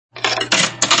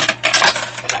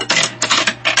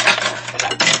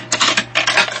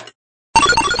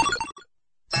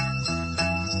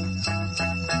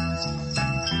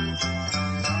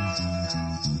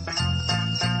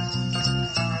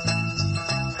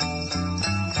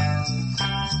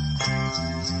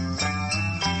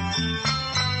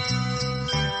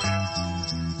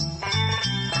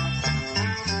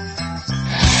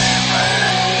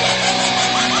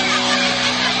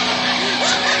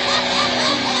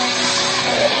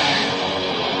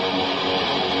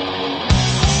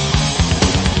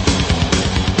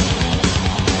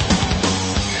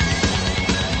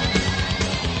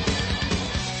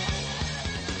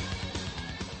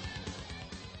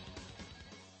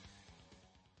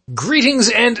Greetings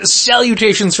and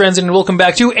salutations, friends, and welcome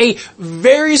back to a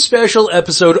very special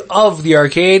episode of The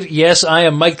Arcade. Yes, I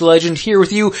am Mike the Legend here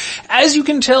with you. As you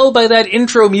can tell by that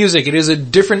intro music, it is a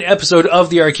different episode of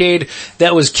The Arcade.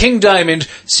 That was King Diamond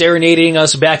serenading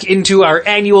us back into our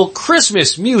annual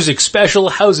Christmas music special.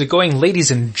 How's it going,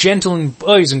 ladies and gentlemen,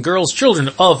 boys and girls, children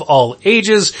of all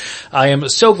ages? I am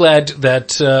so glad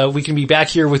that we can be back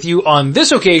here with you on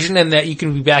this occasion and that you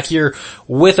can be back here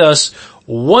with us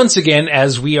once again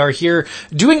as we are here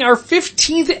doing our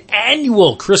 15th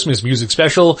annual Christmas music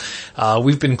special.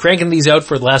 We've been cranking these out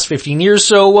for the last 15 years,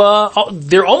 so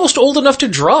they're almost old enough to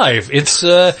drive. It's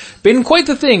been quite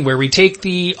the thing where we take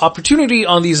the opportunity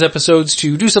on these episodes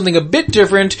to do something a bit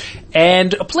different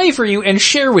and play for you and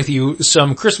share with you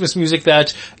some Christmas music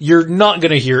that you're not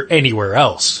going to hear anywhere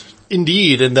else.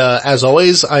 Indeed, and as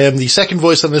always, I am the second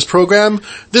voice on this program.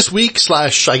 This week, / I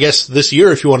guess this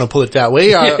year, if you want to pull it that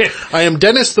way, I am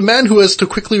Dennis, the man who has to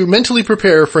quickly mentally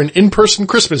prepare for an in-person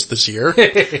Christmas this year.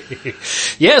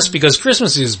 Yes, because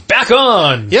Christmas is back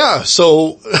on! Yeah,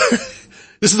 so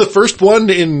this is the first one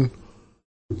in...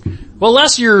 Well,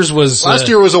 last year was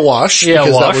a wash, yeah,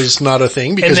 because that was not a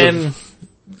thing, because of...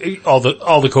 all the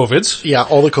COVIDs. Yeah,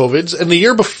 all the COVIDs. And the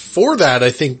year before that, I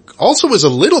think, also was a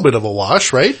little bit of a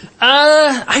wash, right?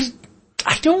 I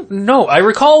don't know. I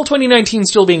recall 2019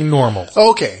 still being normal.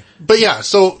 Okay. But yeah,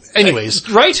 so anyways.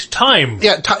 Right? Time.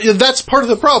 Yeah, that's part of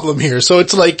the problem here. So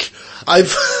it's like,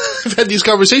 I've had these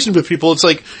conversations with people. It's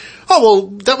like, oh, well,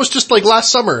 that was just like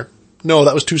last summer. No,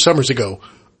 that was 2 summers ago.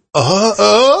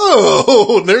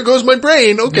 There goes my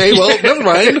brain. Okay, well, never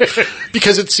mind.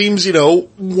 Because it seems,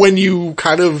 when you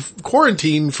kind of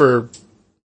quarantine for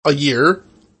a year,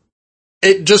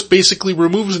 it just basically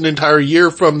removes an entire year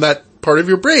from that part of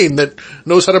your brain that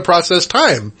knows how to process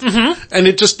time. Mm-hmm. And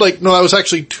it just that was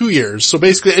actually 2 years. So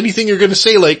basically anything you're going to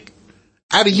say,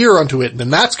 add a year onto it, and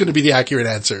then that's going to be the accurate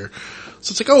answer.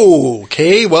 So it's like, oh,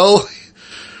 okay, well...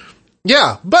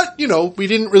 Yeah, but, we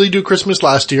didn't really do Christmas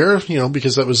last year,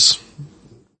 because that was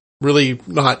really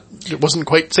it wasn't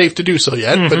quite safe to do so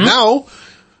yet. Mm-hmm. But now,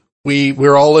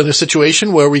 we're all in a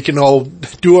situation where we can all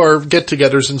do our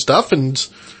get-togethers and stuff, and,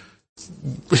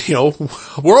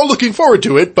 we're all looking forward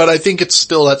to it, but I think it's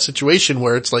still that situation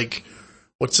where it's like,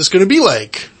 what's this gonna be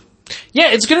like?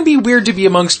 Yeah, it's gonna be weird to be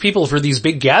amongst people for these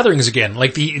big gatherings again,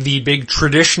 like the big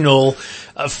traditional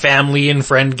family and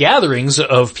friend gatherings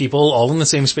of people all in the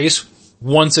same space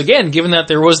once again, given that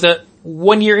there was that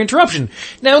 1 year interruption.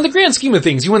 Now, in the grand scheme of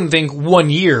things, you wouldn't think 1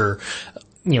 year,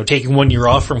 taking 1 year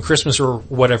off from Christmas or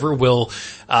whatever will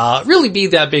really be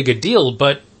that big a deal,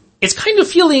 but it's kind of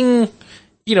feeling,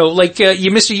 like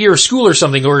you missed a year of school or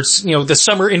something, or it's, the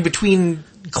summer in between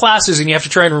classes and you have to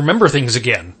try and remember things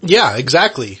again. Yeah,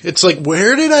 exactly. It's like,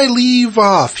 where did I leave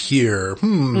off here?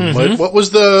 Mm-hmm. What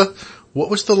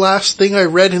was the last thing I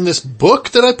read in this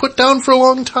book that I put down for a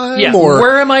long time? Yeah,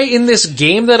 where am I in this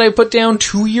game that I put down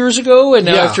 2 years ago? And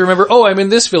now I have to remember, I'm in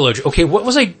this village. Okay, what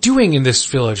was I doing in this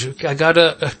village?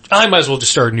 I might as well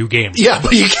just start a new game. Yeah,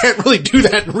 but you can't really do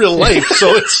that in real life,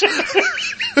 so it's...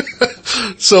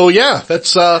 So yeah,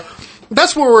 that's where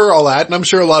we're all at, and I'm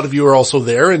sure a lot of you are also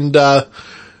there, and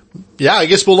yeah, I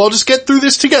guess we'll all just get through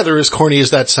this together, as corny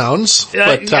as that sounds.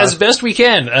 But, as best we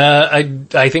can.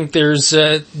 I think there's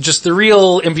just the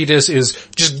real impetus is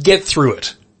just get through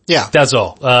it. Yeah. That's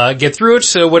all. Get through it,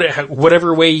 so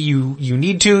whatever way you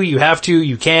need to, you have to,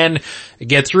 you can,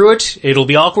 get through it. It'll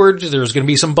be awkward, there's gonna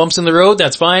be some bumps in the road,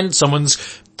 that's fine. Someone's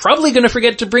probably gonna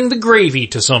forget to bring the gravy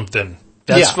to something.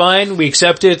 That's fine, we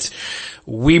accept it,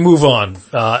 we move on,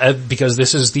 because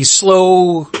this is the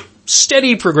slow,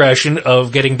 steady progression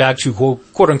of getting back to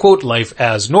quote-unquote life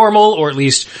as normal, or at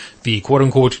least the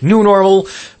quote-unquote new normal.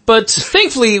 But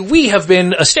thankfully, we have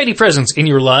been a steady presence in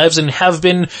your lives and have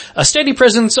been a steady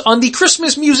presence on the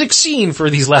Christmas music scene for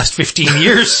these last 15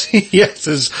 years. Yes,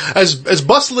 as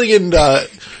bustling and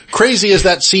crazy as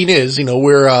that scene is,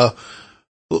 we're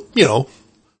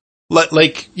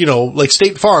like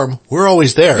State Farm, we're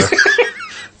always there.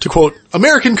 To quote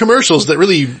American commercials that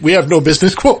really we have no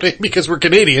business quoting because we're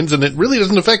Canadians and it really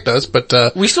doesn't affect us, but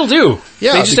we still do.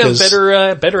 Yeah, they just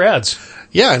have better ads.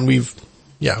 Yeah, and we've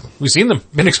seen them,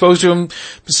 been exposed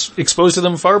to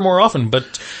them far more often, but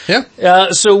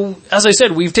so as I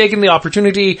said, we've taken the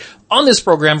opportunity on this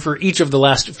program for each of the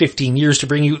last 15 years to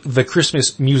bring you the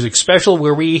Christmas music special,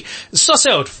 where we suss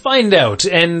out, find out,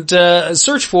 and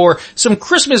search for some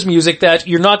Christmas music that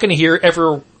you're not going to hear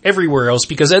everywhere else,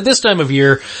 because at this time of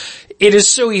year, it is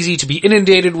so easy to be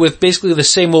inundated with basically the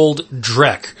same old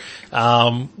dreck.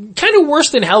 Kind of worse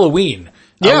than Halloween.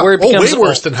 Yeah, where it becomes way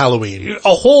worse than Halloween.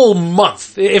 A whole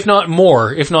month, if not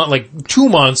more, if not like 2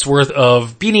 months worth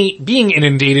of being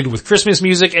inundated with Christmas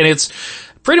music, and it's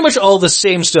pretty much all the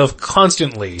same stuff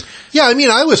constantly. Yeah, I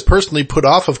mean, I was personally put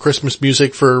off of Christmas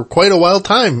music for quite a long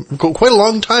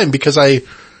time, because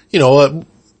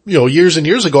years and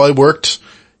years ago I worked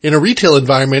in a retail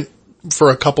environment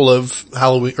for a couple of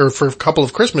Halloween, or for a couple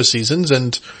of Christmas seasons,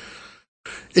 and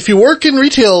if you work in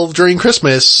retail during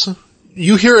Christmas,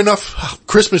 you hear enough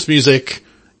Christmas music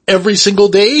every single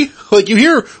day. Like, you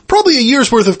hear probably a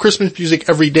year's worth of Christmas music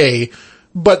every day,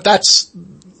 but that's,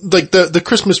 like, the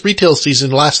Christmas retail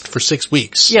season lasts for 6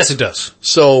 weeks. Yes, it does.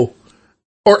 So,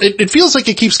 or it feels like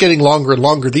it keeps getting longer and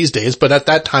longer these days, but at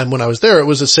that time when I was there, it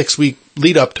was a 6-week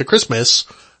lead up to Christmas.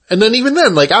 And then even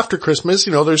then, like, after Christmas,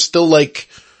 there's still, like,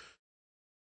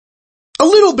 a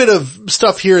little bit of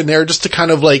stuff here and there just to kind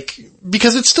of, like,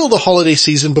 because it's still the holiday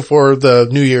season before the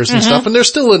New Year's and stuff, and there's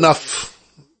still enough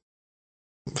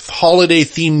holiday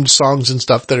themed songs and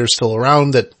stuff that are still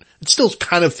around that it still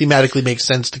kind of thematically makes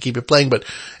sense to keep it playing. But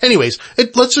anyways,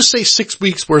 let's just say 6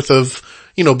 weeks worth of,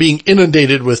 being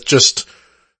inundated with just,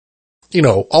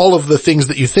 all of the things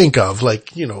that you think of,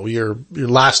 like, your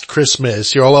Last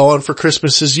Christmas, your All I Want for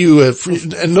Christmas Is You, and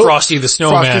Frosty the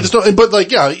Snowman. But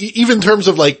like, yeah, even in terms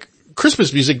of like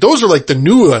Christmas music, those are like the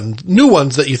new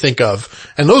ones that you think of,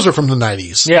 and those are from the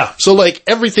 90s. Yeah. So like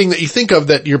everything that you think of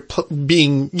that you're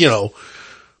being,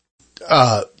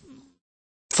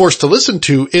 forced to listen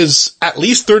to is at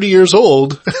least 30 years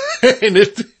old. And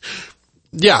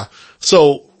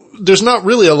so there's not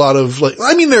really a lot of like,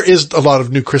 I mean, there is a lot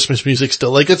of new Christmas music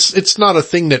still. Like it's not a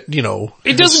thing that,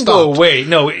 it doesn't go away.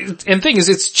 No. And thing is,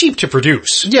 it's cheap to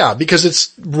produce. Yeah, because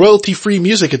it's royalty free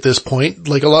music at this point.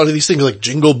 Like a lot of these things like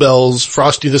Jingle Bells,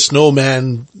 Frosty the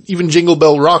Snowman, even Jingle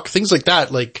Bell Rock, things like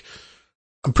that. Like,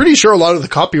 I'm pretty sure a lot of the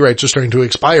copyrights are starting to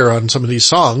expire on some of these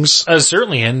songs.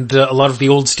 Certainly, and a lot of the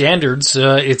old standards,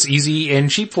 it's easy and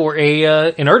cheap for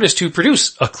an artist to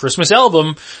produce a Christmas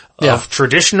album of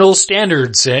traditional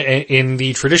standards in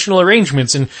the traditional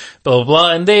arrangements and blah, blah,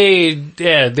 blah, and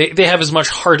they have as much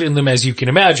heart in them as you can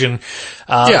imagine.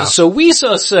 So we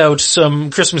suss out some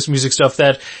Christmas music stuff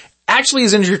that actually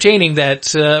is entertaining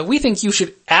that we think you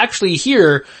should actually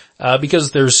hear because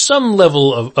there's some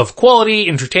level of quality,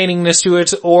 entertainingness to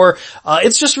it, or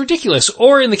it's just ridiculous.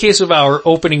 Or in the case of our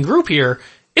opening group here,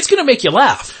 it's gonna make you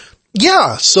laugh.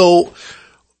 Yeah, so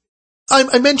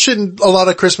I mentioned a lot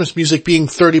of Christmas music being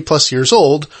 30 plus years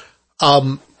old.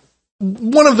 One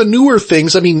of the newer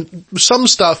things, I mean, some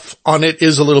stuff on it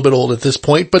is a little bit old at this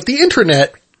point, but the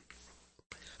internet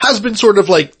has been sort of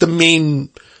like the main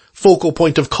focal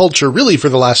point of culture really for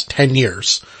the last 10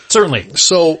 years. Certainly.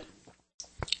 So,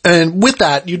 and with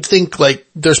that, you'd think like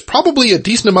there's probably a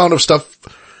decent amount of stuff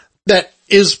that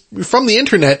is from the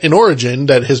internet in origin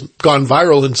that has gone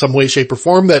viral in some way, shape, or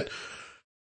form that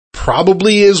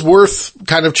probably is worth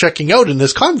kind of checking out in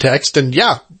this context. And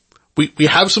yeah, we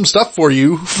have some stuff for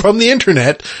you from the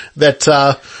internet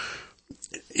that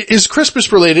is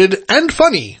Christmas related and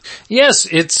funny. Yes,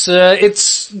 it's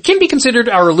can be considered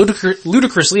our ludicrous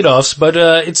leadoffs, but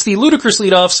it's the ludicrous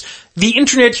leadoffs, the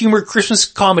Internet Humor Christmas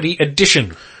Comedy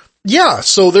Edition. Yeah,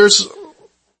 so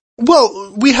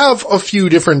we have a few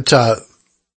different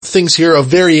things here of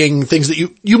varying things that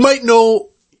you might know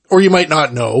or you might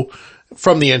not know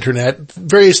from the internet.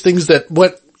 Various things that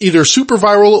went either super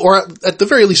viral or at the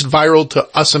very least viral to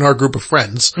us and our group of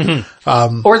friends.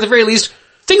 Mm-hmm. Or at the very least,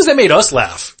 things that made us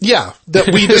laugh. Yeah,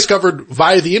 that we discovered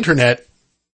via the internet.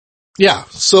 Yeah,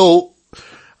 so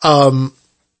to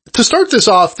start this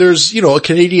off, there's, a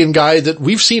Canadian guy that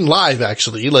we've seen live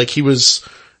actually. Like he was,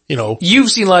 You've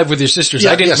seen live with your sisters.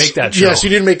 Yeah, I didn't make that show. Yes, you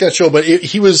didn't make that show, but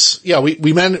he was,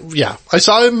 I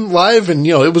saw him live and,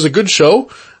 it was a good show.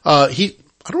 I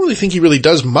don't really think he really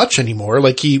does much anymore.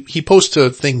 Like he posts a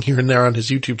thing here and there on his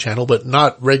YouTube channel, but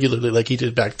not regularly like he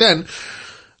did back then.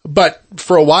 But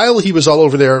for a while he was all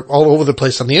over the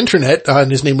place on the internet,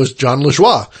 and his name was John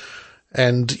Lajoie.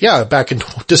 And yeah, back in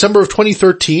December of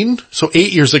 2013, so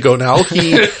 8 years ago now,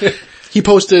 he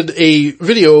posted a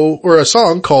video or a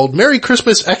song called Merry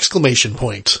Christmas !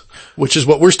 Which is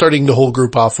what we're starting the whole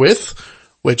group off with,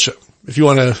 which if you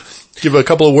want to give a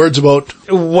couple of words about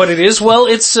what it is. Well,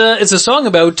 it's a song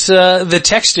about the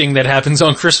texting that happens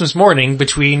on Christmas morning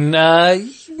between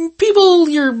people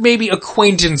you're maybe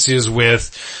acquaintances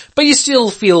with, but you still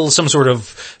feel some sort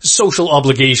of social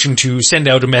obligation to send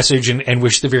out a message and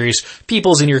wish the various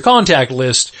peoples in your contact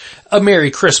list a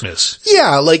Merry Christmas.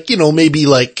 Yeah, like, maybe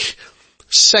like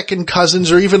second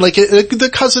cousins or even like the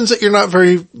cousins that you're not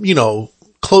very,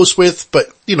 close with, but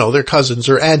you know, they're cousins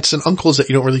or aunts and uncles that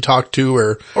you don't really talk to,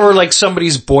 or like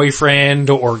somebody's boyfriend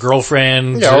or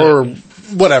girlfriend. Yeah, or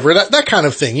whatever, that kind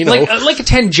of thing, you know. Like a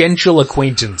tangential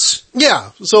acquaintance.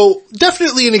 Yeah, so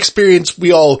definitely an experience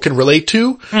we all can relate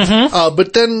to. Mm-hmm.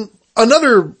 But then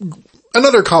another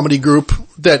comedy group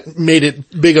that made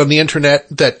it big on the internet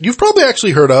that you've probably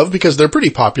actually heard of because they're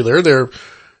pretty popular.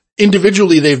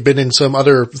 Individually, they've been in some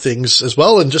other things as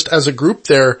well, and just as a group,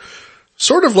 they're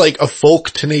sort of like a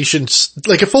folk Tenacious,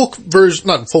 like a folk version,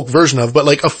 not folk version of, but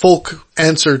like a folk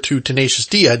answer to Tenacious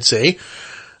D, I'd say.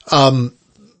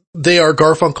 They are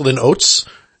Garfunkel and Oates.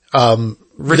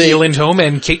 Ricky Lindholm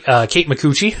and Kate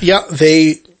Micucci.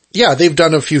 Yeah, they've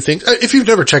done a few things. If you've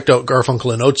never checked out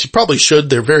Garfunkel and Oates, you probably should.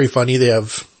 They're very funny. They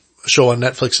have a show on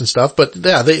Netflix and stuff. But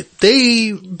yeah,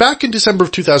 they back in December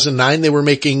of 2009, they were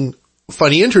making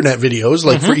funny internet videos,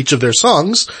 like for each of their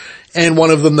songs. And one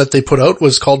of them that they put out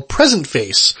was called Present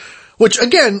Face, which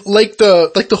again, like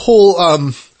the whole,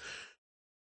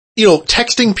 you know,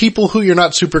 texting people who you're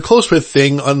not super close with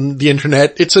thing on the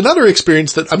internet. It's another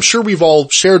experience that I'm sure we've all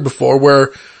shared before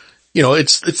where, you know,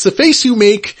 it's the face you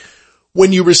make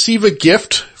when you receive a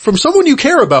gift from someone you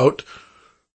care about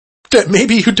that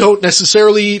maybe you don't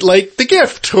necessarily like the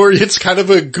gift, or it's kind of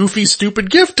a goofy, stupid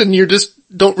gift and you just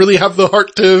don't really have the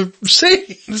heart to say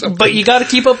something. But you gotta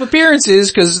keep up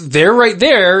appearances because they're right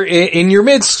there in your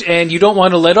midst and you don't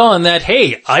want to let on that,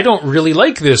 hey, I don't really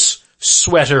like this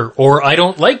sweater, or I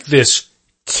don't like this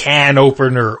can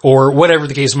opener, or whatever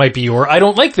the case might be, or I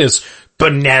don't like this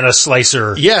banana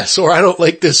slicer. Yes, or I don't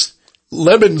like this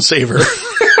lemon saver.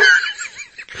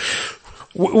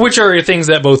 Which are things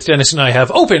that both Dennis and I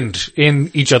have opened in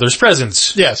each other's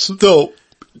presence. Yes, though,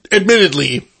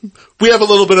 admittedly, we have a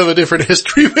little bit of a different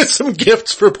history with some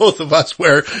gifts for both of us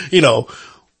where, you know,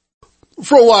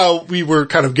 for a while we were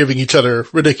kind of giving each other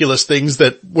ridiculous things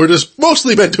that were just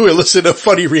mostly meant to elicit a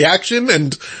funny reaction,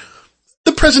 and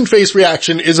the present face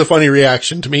reaction is a funny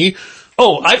reaction to me.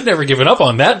 Oh, I've never given up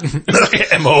on that.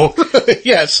 M.O.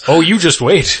 Yes. Oh, you just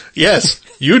wait. Yes.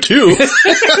 You too.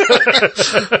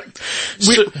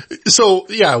 So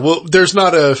yeah, well, there's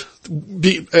not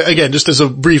again, just as a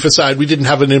brief aside, we didn't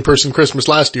have an in-person Christmas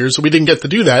last year, so we didn't get to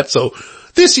do that. So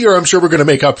this year, I'm sure we're going to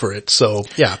make up for it. So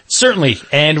yeah. Certainly.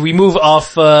 And we move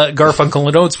off, Garfunkel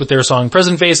and Oates with their song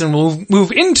Present Face, and we'll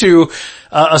move into,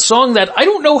 a song that I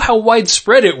don't know how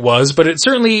widespread it was, but it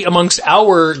certainly amongst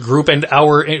our group and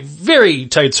our very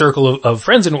tight circle of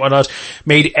friends and whatnot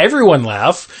made everyone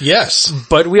laugh. Yes.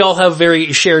 But we all have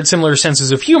very shared similar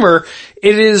senses of humor.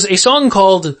 It is a song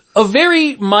called A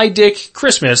Very My Dick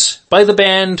Christmas by the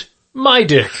band My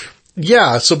Dick.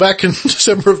 Yeah, so back in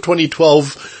December of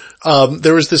 2012,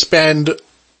 there was this band,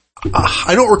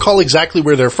 I don't recall exactly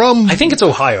where they're from. I think it's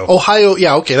Ohio. Ohio,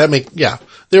 yeah, okay,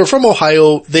 they were from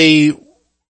Ohio. They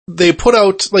put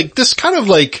out like this kind of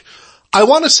like, I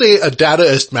want to say a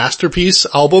Dadaist masterpiece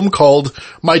album called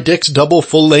My Dick's Double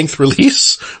Full Length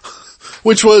Release,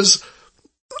 which was,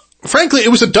 frankly, it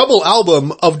was a double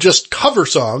album of just cover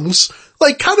songs,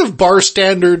 like kind of bar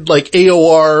standard, like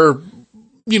AOR,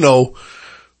 you know,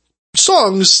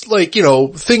 songs like, you know,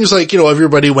 things like, you know,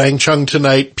 Everybody Wang Chung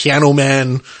Tonight, Piano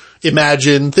Man,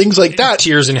 Imagine, things like that.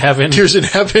 Tears in Heaven.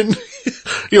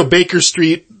 You know, Baker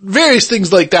Street, various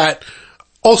things like that.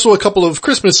 Also a couple of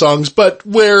Christmas songs, but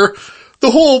where the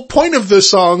whole point of the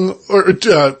song, or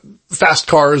Fast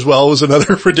Car as well was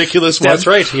another ridiculous one. That's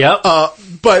right, yeah.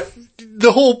 But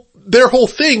their whole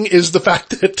thing is the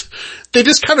fact that they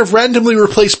just kind of randomly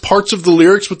replace parts of the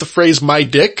lyrics with the phrase my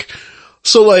dick.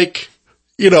 So like,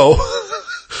 you know,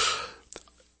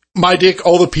 my dick,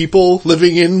 all the people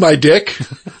living in my dick,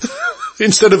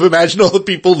 instead of imagine all the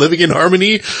people living in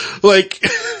harmony. Like,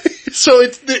 so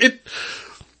it's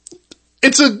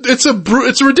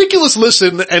a ridiculous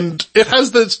listen, and it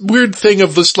has this weird thing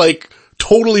of this like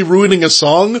totally ruining a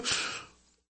song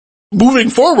moving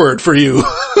forward for you.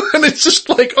 And it's just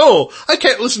like, oh, I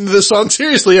can't listen to this song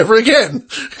seriously ever again,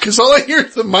 because all I hear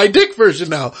is the my dick version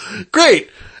now. Great.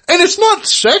 And it's not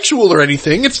sexual or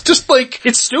anything. It's just like,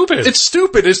 it's stupid. It's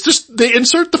stupid. It's just, they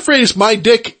insert the phrase my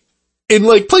dick in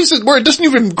like places where it doesn't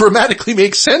even grammatically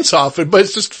make sense often, but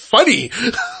it's just funny.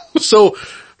 So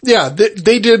yeah,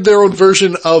 they did their own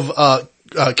version of,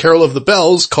 Carol of the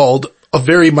Bells called A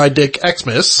Very My Dick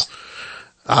Xmas.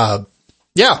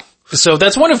 Yeah. So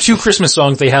that's one of two Christmas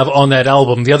songs they have on that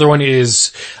album. The other one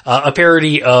is a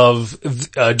parody of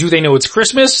Do They Know It's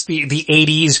Christmas, the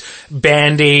 80s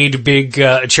Band-Aid big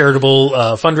charitable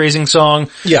fundraising song.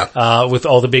 Yeah. With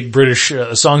all the big British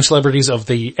song celebrities of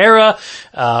the era.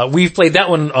 We've played that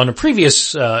one on a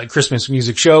previous Christmas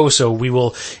music show, so we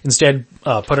will instead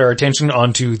put our attention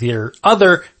onto their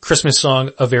other Christmas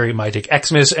song, A Very Mighty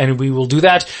Xmas, and we will do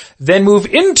that, then move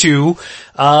into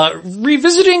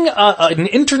revisiting an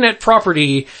internet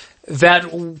property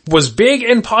that was big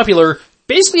and popular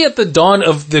basically at the dawn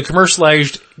of the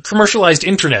commercialized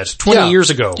internet 20 years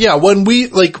ago. Yeah, when we,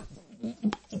 like,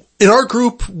 in our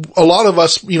group, a lot of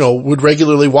us, would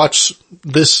regularly watch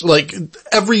this, like,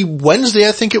 every Wednesday,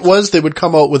 I think it was, they would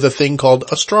come out with a thing called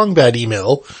a Strong Bad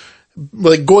email,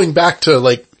 like, going back to,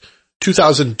 like,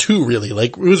 2002, really.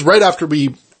 Like, it was right after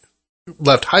we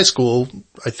left high school,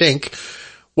 I think,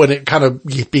 when it kind of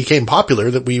became popular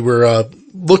that we were,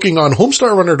 looking on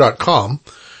homestarrunner.com,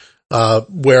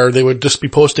 where they would just be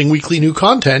posting weekly new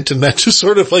content, and that just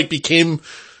sort of, like, became,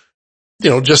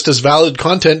 just as valid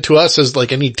content to us as,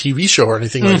 like, any TV show or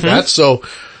anything like that. So,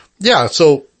 yeah,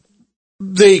 so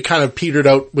they kind of petered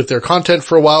out with their content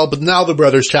for a while, but now the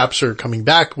Brothers Chaps are coming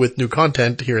back with new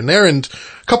content here and there, and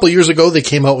a couple of years ago they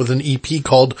came out with an EP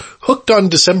called Hooked on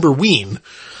Decemberween,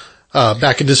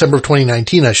 back in December of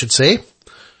 2019, I should say.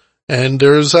 And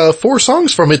there's 4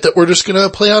 songs from it that we're just gonna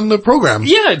play on the program.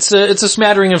 Yeah, it's a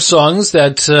smattering of songs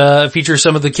that feature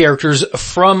some of the characters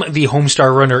from the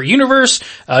Homestar Runner universe.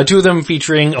 2 of them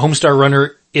featuring Homestar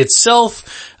Runner itself.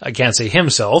 I can't say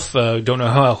himself. Don't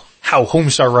know how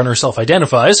Homestar Runner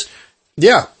self-identifies.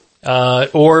 Yeah.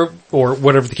 Or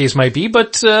whatever the case might be,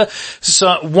 but,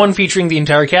 one featuring the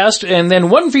entire cast, and then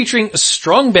one featuring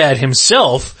Strong Bad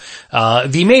himself,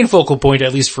 the main focal point,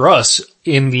 at least for us,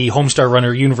 in the Homestar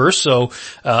Runner universe, so,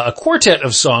 a quartet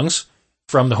of songs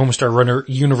from the Homestar Runner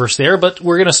universe there, but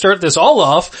we're gonna start this all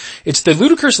off. It's the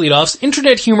Ludicrous Leadoffs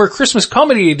Internet Humor Christmas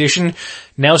Comedy Edition,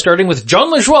 now starting with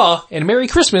John LaJoie and Merry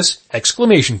Christmas! !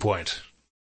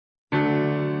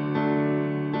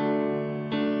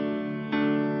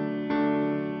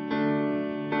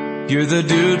 You're the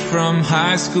dude from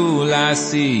high school I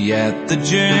see at the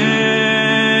gym,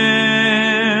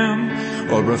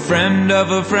 or a friend of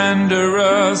a friend or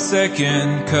a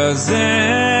second cousin.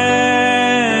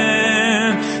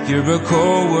 You're a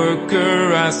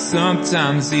coworker I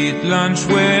sometimes eat lunch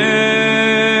with.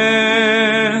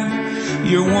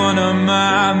 You're one of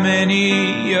my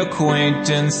many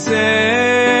acquaintances.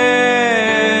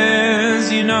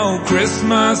 You know,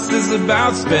 Christmas is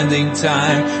about spending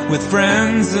time with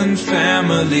friends and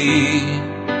family.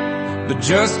 But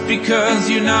just because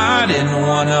you're not in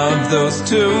one of those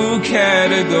 2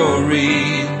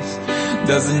 categories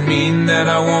doesn't mean that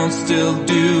I won't still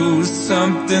do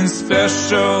something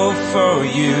special for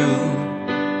you.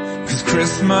 'Cause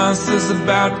Christmas is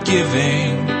about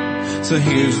giving, so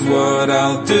here's what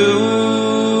I'll do.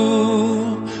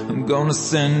 I'm gonna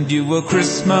send you a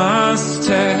Christmas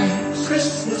text.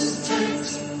 Christmas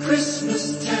text,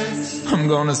 Christmas text. I'm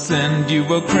gonna send you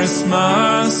a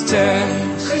Christmas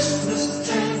text. Christmas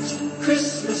text,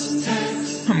 Christmas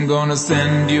text. I'm gonna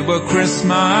send you a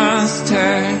Christmas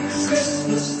text.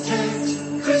 Christmas text,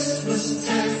 Christmas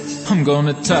text. I'm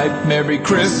gonna type Merry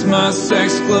Christmas!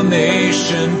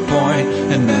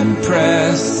 And then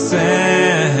press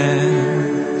send.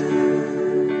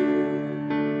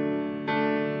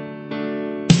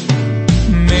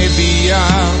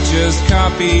 I'll just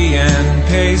copy and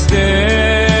paste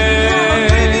it.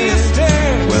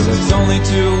 Well, it's only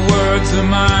 2 words, I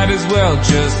might as well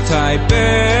just type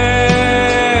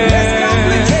it.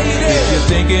 If you're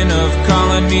thinking of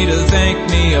calling me to thank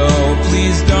me, oh,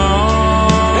 please don't.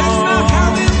 That's not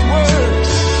how this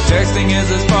works. Texting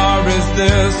is as far as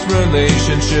this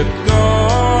relationship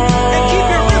goes. And keep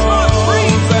your response free.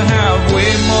 I have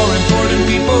way more important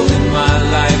people in my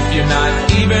life. You're not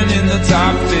even in the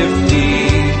top 50.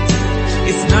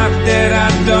 It's not that I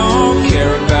don't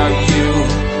care about you.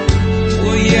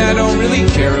 Well, yeah, I don't really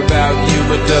care about you,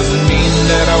 but doesn't mean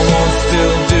that I won't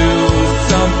still do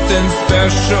something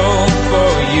special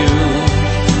for you.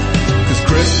 'Cause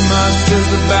Christmas is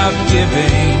about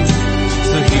giving,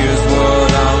 so here's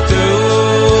what I'll do.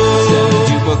 Send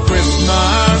you a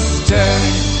Christmas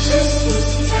text. Christmas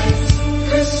text,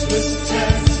 Christmas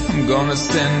text. I'm gonna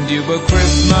send you a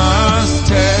Christmas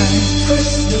text.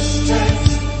 Christmas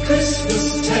text, Christmas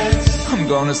text. I'm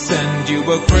gonna send you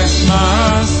a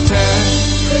Christmas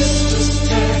text. Christmas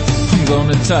text. I'm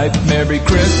gonna type Merry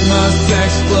Christmas!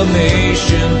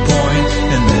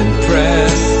 And then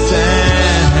press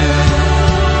send.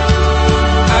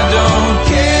 I don't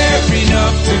care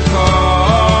enough to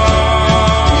call,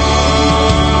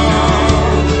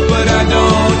 but I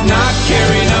don't not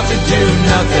care enough to do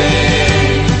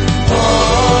nothing.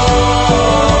 Oh,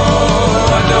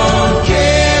 I don't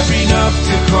care enough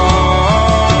to call,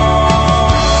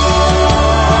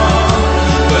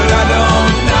 but I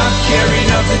don't not care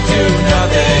enough to do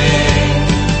nothing.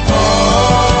 Oh,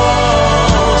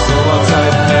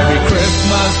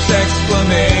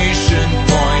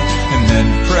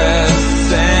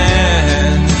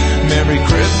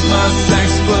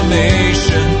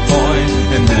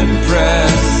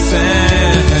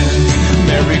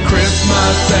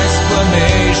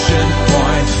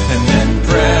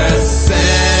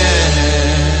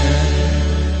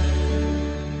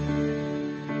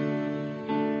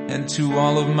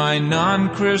 all of my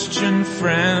non-Christian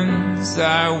friends,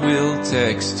 I will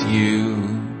text you.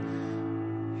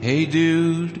 Hey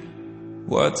dude,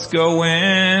 what's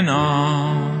going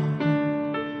on?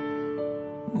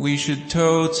 We should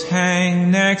totes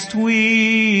hang next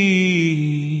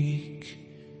week.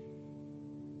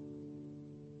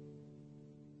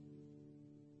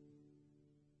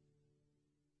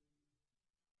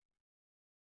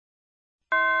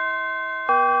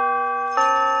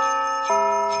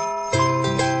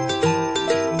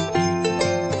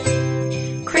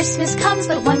 Christmas comes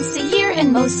but once a year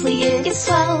and mostly it is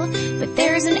swell. But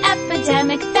there's an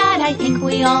epidemic that I think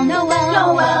we all know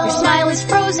well. Your smile is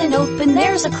frozen open,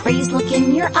 there's a crazed look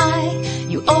in your eye.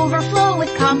 You overflow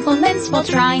with compliments while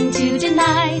trying to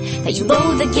deny that you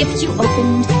loathe the gift you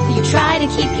opened, that you try to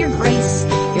keep your grace.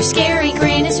 Your scary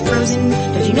grin is frozen,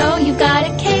 don't you know you've got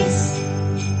a case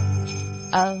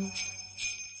of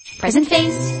present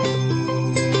face,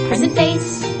 present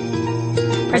face,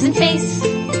 present face,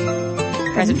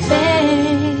 present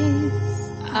face.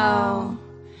 Oh,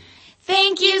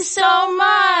 thank you so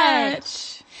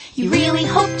much. You really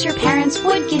hoped your parents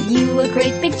would give you a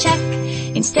great big check.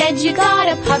 Instead you got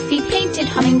a puffy painted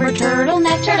hummingbird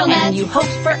turtleneck. And you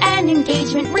hoped for an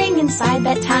engagement ring inside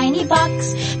that tiny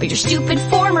box. But your stupid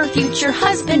former future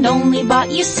husband only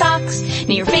bought you socks.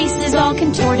 Now your face is all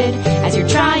contorted as you're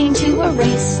trying to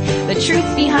erase the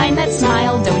truth behind that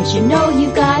smile. Don't you know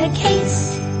you've got a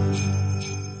case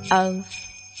of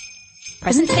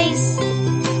present face,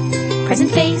 present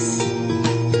face,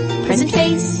 present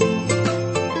face,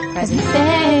 present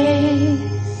face.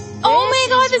 Oh my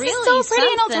god, this really is so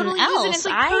pretty, and I'll something totally use it. It's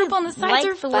like purple on the sides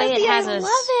are the way fuzzy. it has I a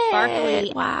love sparkly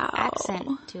it. Wow.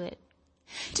 accent to it.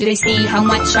 Do they see how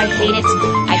much I hate it?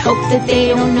 I hope that they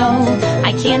don't know.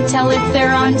 I can't tell if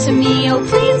they're on to me. Oh,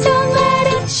 please don't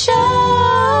let it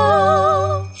show.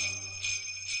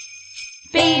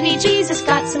 Baby Jesus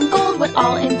got some gold, what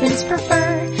all infants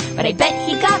prefer. But I bet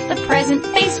he got the present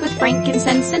face with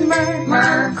frankincense and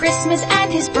myrrh. Christmas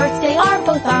and his birthday are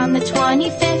both on the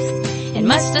 25th. It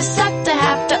must have sucked to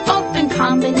have to open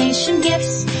combination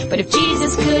gifts. But if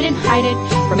Jesus couldn't hide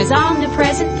it from his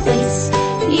omnipresent place,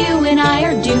 you and I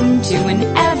are doomed to an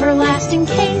everlasting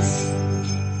case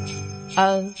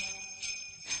of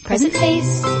present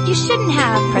face. You shouldn't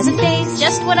have present face.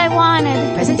 Just what I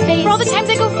wanted. Present face. For all the times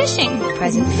I go fishing.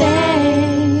 Present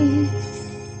face.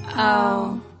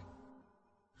 Oh.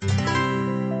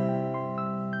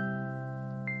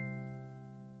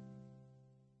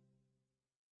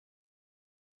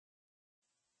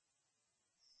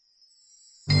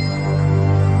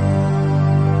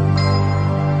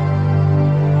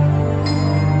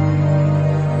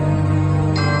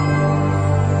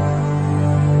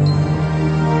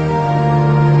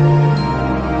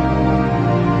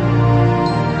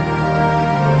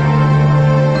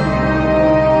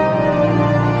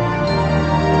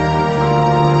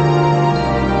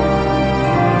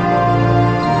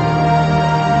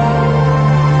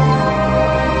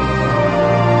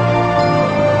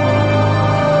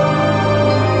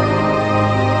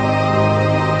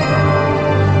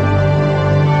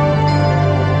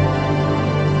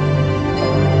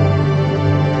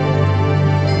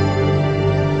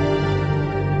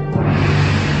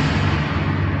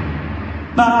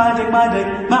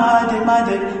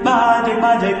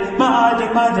 Magic.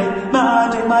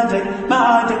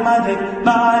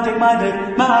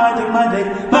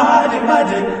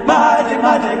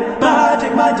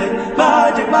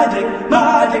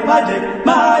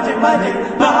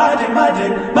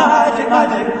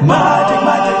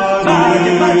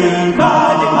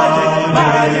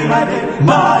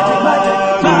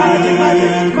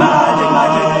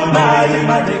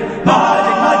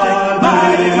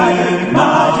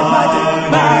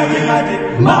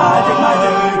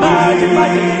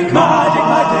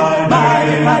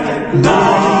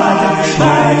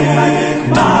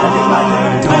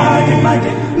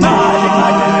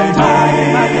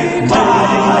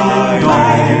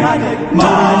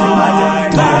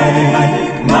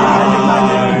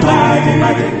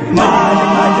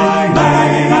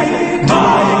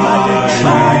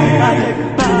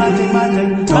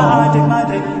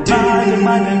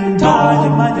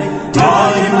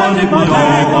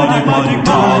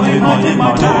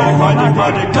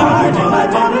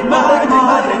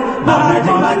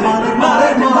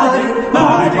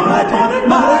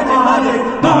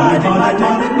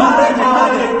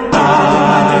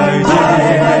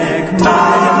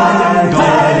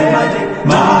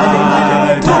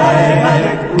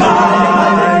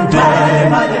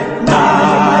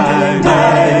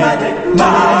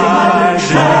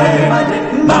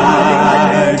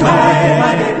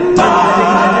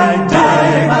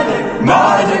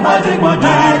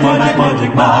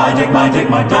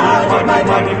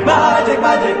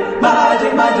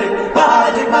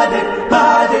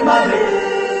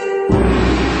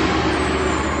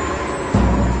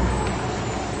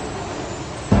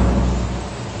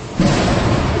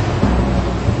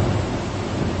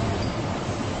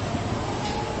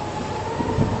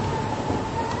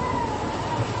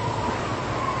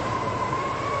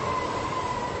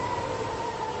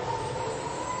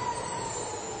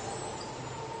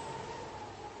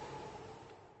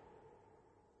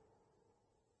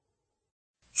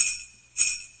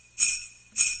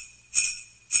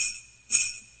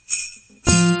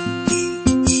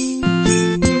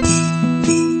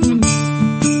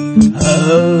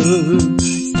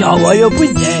 Star Wars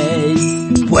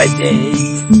presents.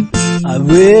 I'm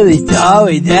really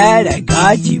sorry that I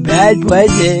got you bad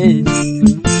presents.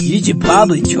 You should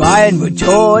probably try and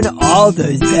return all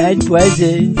those bad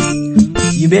presents.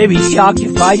 You may be shocked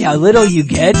to find how little you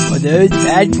get for those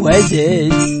bad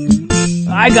presents.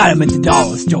 I got them at the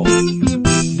dollar store.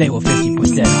 They were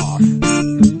 50% off.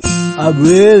 I'm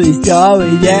really sorry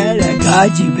that I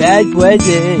got you bad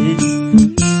presents.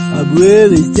 I'm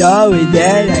really sorry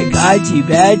that I got you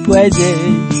bad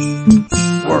presents.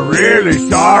 We're really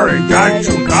sorry that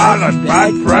you got us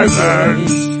bad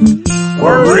presents.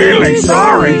 We're really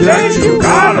sorry that you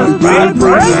got us bad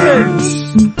presents.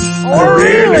 We're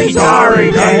really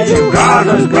sorry that you got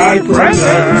us bad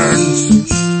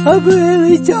presents. I'm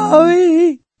really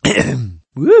sorry.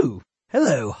 Woo.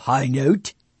 Hello, High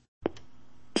Note.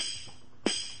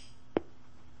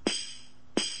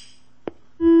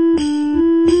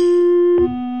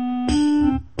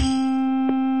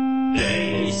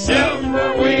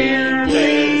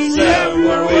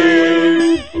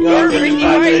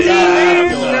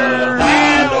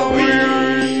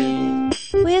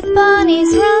 With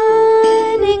bunnies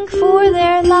running for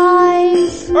their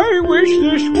lives. I wish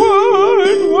this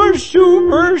one was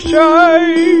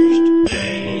supersized.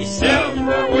 They said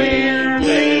we're weird,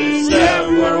 they said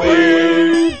we're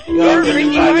weird. Your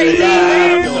freaky parties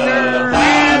after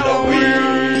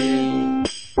Halloween.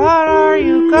 What are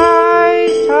you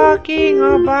guys talking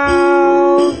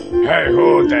about? Hey,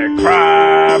 who the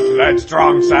crap? Let's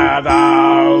drunk that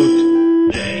out.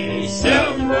 They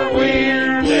said we're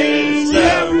weird, they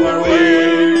said we're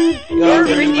weird. Your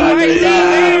freaky parties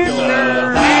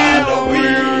after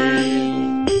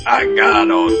Halloween. I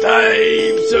got all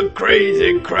types of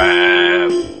crazy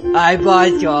crap. I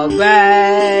bought your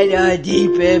bad, a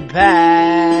deep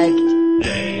impact.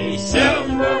 They said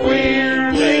we're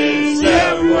weird, they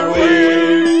said we're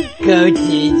weird.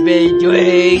 Coachie's been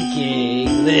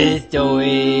drinking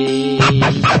Listerine.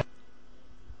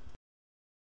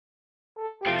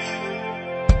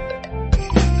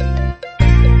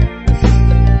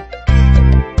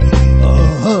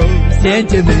 Oh,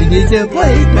 Sentiment is a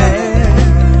blade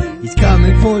man. He's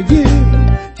coming for you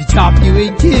to chop you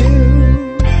in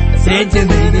two.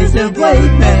 Sentiment is a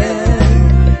blade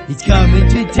man. He's coming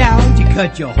to town to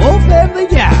cut your whole family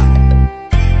down.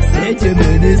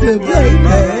 Sentiment is a blade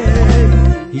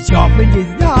man. He sharpened his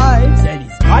knives and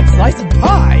he's not slicing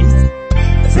pies.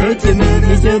 Sentiment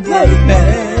is a blade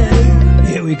man.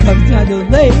 Here he comes down the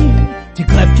lane to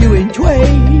cleft you in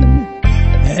twain.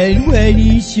 And when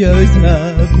he shows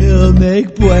up, he'll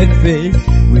make breakfast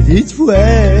with his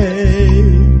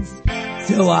friends.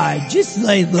 So I just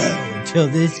lay low till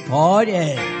this part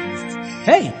ends.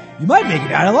 Hey, you might make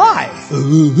it out alive.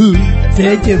 Ooh,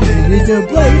 Sentiment is a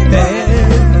blade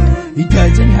man. He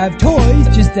doesn't have toys,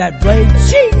 just that blade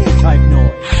ching type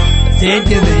noise.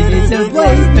 Sentiment is a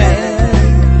blade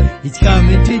man. He's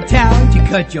coming to town to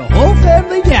cut your whole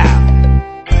family down.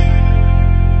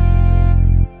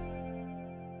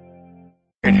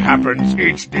 It happens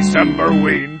each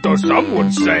Decemberween, though some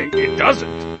would say it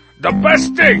doesn't. The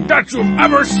best thing that you've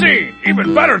ever seen,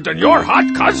 even better than your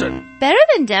hot cousin. Better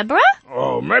than Deborah?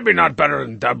 Oh, maybe not better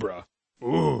than Deborah.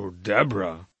 Ooh,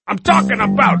 Deborah. I'm talking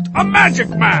about a magic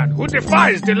man who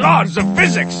defies the laws of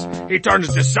physics. He turns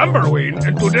Decemberween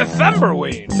into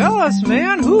Decemberween. Tell us,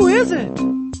 man, who is it?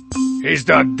 He's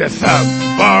the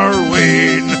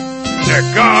Decemberween.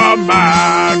 Nigga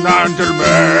man, and he'll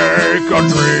make your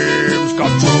dreams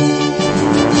come true.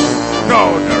 No,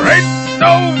 there ain't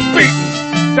no beating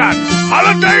that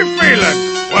holiday feeling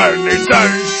when he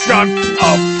says shut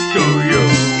up to you.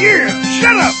 Yeah,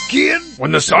 shut up, kid.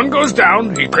 When the sun goes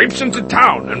down, he creeps into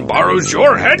town and borrows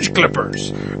your hedge clippers.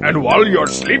 And while you're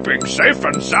sleeping safe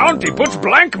and sound, he puts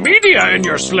blank media in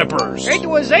your slippers. It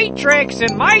was 8 tracks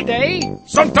in my day.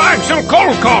 Sometimes he'll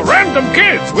cold call random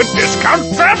kids with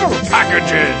discount travel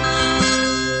packages.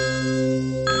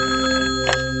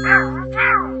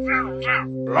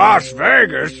 Las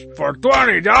Vegas for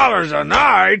 $20 a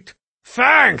night.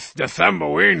 Thanks,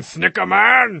 Decemberween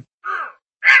Snickerman.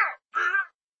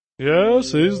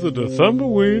 Yes, he's the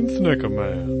Decemberween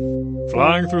Snickerman,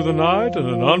 flying through the night in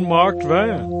an unmarked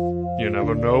van. You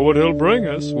never know what he'll bring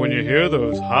us when you hear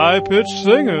those high-pitched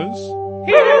singers.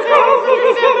 Here comes the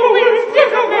Decemberween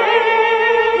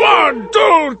Snickerman. 1,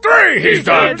 2, 3, he's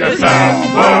the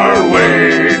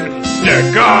Decemberween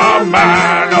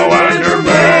Snickerman. Oh, and he'll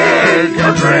make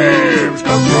your dreams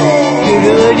come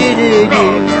true. No,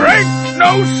 there ain't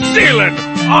no ceiling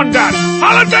on that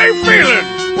holiday feeling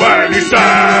when he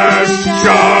says,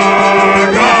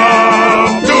 shut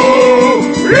up to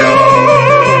you.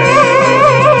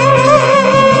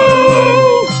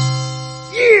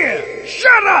 Yeah,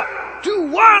 shut up to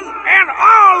one and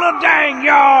all of dang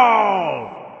y'all.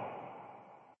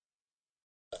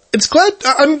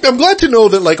 I'm glad to know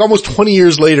that, like, almost 20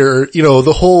 years later, you know,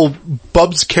 the whole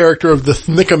Bubs character of the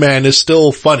Snickerman is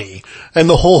still funny. And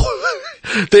the whole,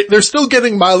 they're still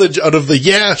getting mileage out of the,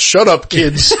 yeah, shut up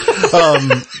kids,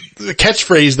 the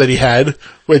catchphrase that he had,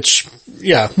 which,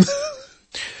 yeah.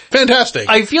 Fantastic.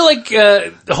 I feel like,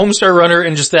 Homestar Runner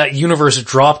and just that universe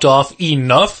dropped off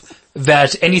enough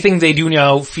that anything they do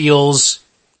now feels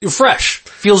fresh,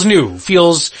 feels new,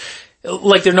 feels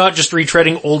like they're not just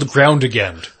retreading old ground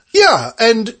again. Yeah,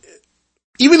 and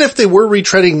even if they were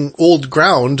retreading old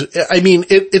ground, I mean,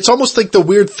 it's almost like the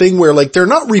weird thing where, like, they're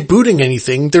not rebooting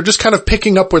anything, they're just kind of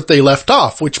picking up what they left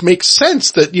off, which makes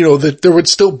sense that, you know, that there would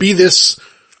still be this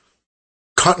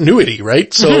continuity,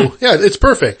 right? So, yeah, it's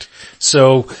perfect.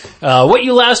 So, what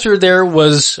you last heard there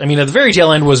was, I mean, at the very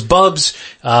tail end was Bubs,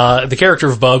 the character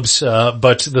of Bubs,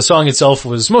 but the song itself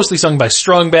was mostly sung by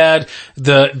Strong Bad,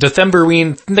 the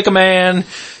Decemberween Snickerman,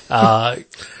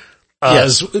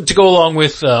 Yes. To go along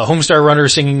with Homestar Runner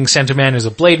singing Santa Man is a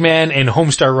Blade Man, and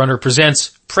Homestar Runner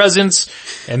presents Presents,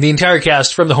 and the entire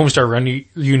cast from the Homestar Runner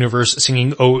universe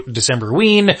singing Oh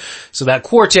Decemberween. So that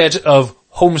quartet of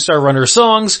Homestar Runner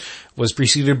songs was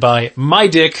preceded by My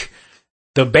Dick,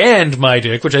 the band My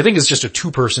Dick, which I think is just a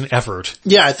two-person effort.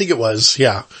 Yeah, I think it was,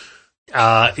 yeah.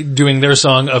 Doing their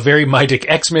song A Very My Dick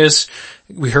Xmas.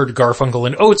 We heard Garfunkel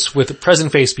and Oates with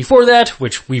Present Face before that,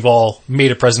 which we've all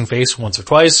made a present face once or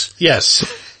twice. Yes.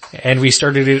 And we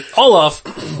started it all off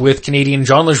with Canadian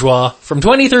John LaJoie from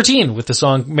 2013 with the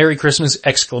song Merry Christmas!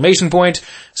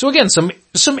 So again,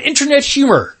 some internet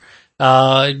humor.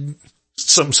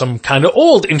 Some kind of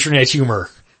old internet humor.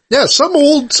 Yeah, some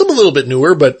old, some a little bit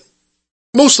newer, but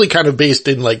mostly kind of based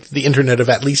in, like, the internet of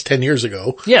at least 10 years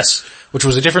ago. Yes, which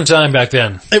was a different time back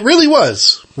then. It really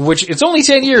was. Which, it's only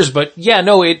 10 years, but yeah,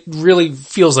 no, it really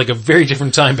feels like a very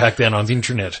different time back then on the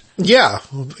internet. Yeah,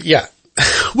 yeah.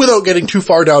 Without getting too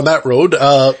far down that road,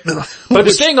 but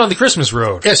staying on the Christmas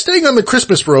road. Yeah, staying on the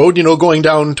Christmas road, you know, going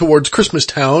down towards Christmas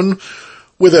Town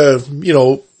with a, you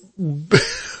know,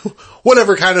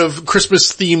 whatever kind of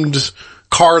Christmas themed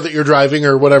car that you're driving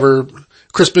or whatever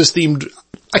Christmas themed.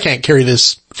 I can't carry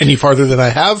this any farther than I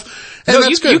have. And no,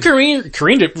 that's you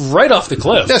careened it right off the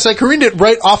cliff. Yes, I careened it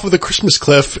right off of the Christmas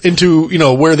cliff into, you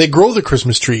know, where they grow the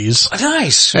Christmas trees.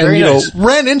 Nice. And, very nice. Know,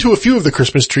 ran into a few of the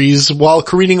Christmas trees while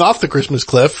careening off the Christmas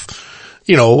cliff.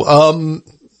 Ending,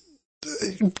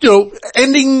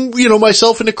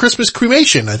 myself in a Christmas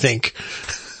cremation, I think.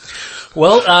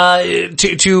 Well,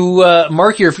 to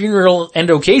mark your funeral and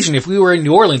occasion, if we were in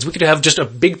New Orleans, we could have just a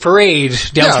big parade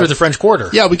down through the French Quarter.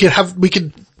 Yeah, we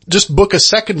could just book a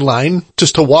second line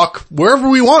just to walk wherever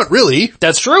we want, really.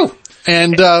 That's true.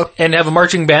 And have a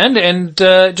marching band and,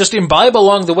 just imbibe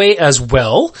along the way as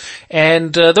well.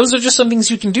 And, those are just some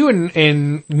things you can do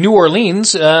in New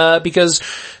Orleans, because,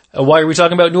 why are we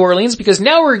talking about New Orleans? Because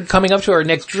now we're coming up to our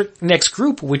next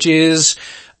group, which is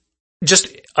just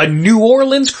a New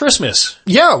Orleans Christmas.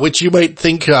 Yeah, which you might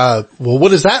think, well,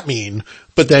 what does that mean?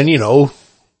 But then,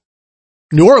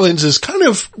 New Orleans is kind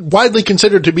of widely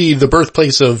considered to be the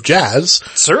birthplace of jazz.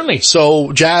 Certainly.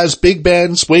 So jazz, big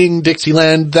band, swing,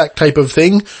 Dixieland, that type of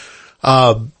thing.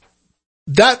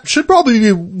 That should probably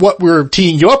be what we're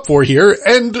teeing you up for here,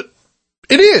 and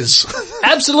it is.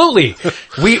 Absolutely.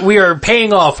 We are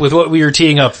paying off with what we are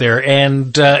teeing up there,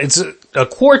 and it's a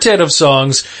quartet of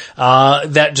songs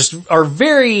that just are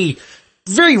very,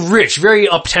 very rich, very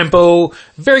up-tempo,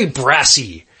 very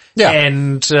brassy. Yeah.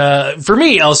 And for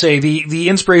me, I'll say the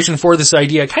inspiration for this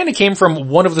idea kind of came from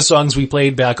one of the songs we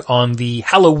played back on the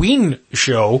Halloween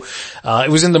show. It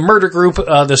was in the Murder Group,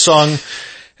 the song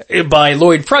by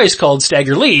Lloyd Price called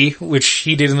Stagger Lee, which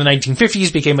he did in the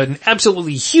 1950s, became an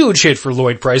absolutely huge hit for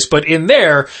Lloyd Price. But in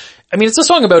there, I mean, it's a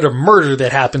song about a murder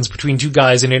that happens between two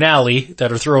guys in an alley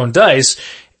that are throwing dice,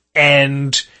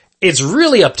 and it's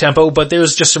really up-tempo, but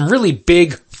there's just some really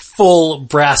big, full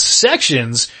brass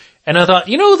sections. And I thought,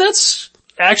 that's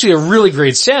actually a really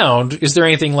great sound. Is there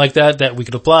anything like that we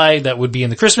could apply that would be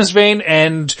in the Christmas vein?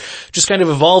 And just kind of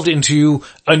evolved into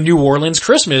a New Orleans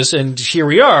Christmas. And here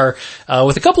we are,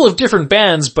 with a couple of different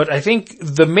bands. But I think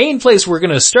the main place we're going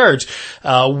to start,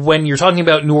 when you're talking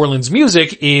about New Orleans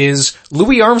music is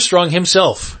Louis Armstrong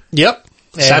himself. Yep.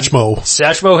 Satchmo.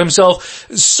 Satchmo himself.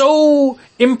 So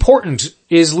important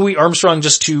is Louis Armstrong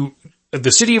just to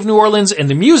the city of New Orleans and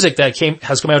the music that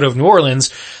has come out of New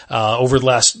Orleans, over the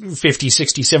last 50,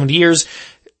 60, 70 years.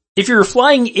 If you're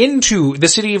flying into the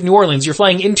city of New Orleans, you're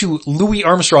flying into Louis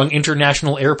Armstrong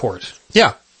International Airport.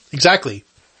 Yeah, exactly.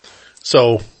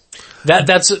 So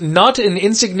that's not an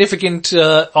insignificant,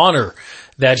 honor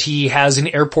that he has an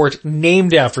airport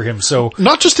named after him. So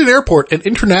not just an airport, an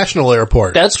international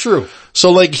airport. That's true.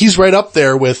 So he's right up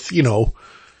there with,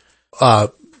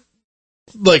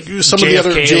 like some JFK, of the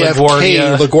other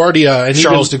JFK, LaGuardia, and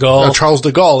Charles de Gaulle. Charles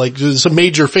de Gaulle, like some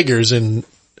major figures in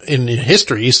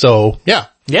history. So yeah.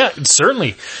 Yeah,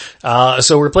 certainly.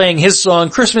 So we're playing his song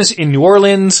Christmas in New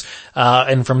Orleans,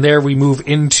 and from there we move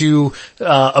into,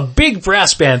 a big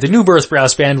brass band, the New Birth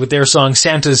Brass Band, with their song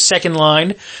Santa's Second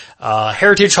Line.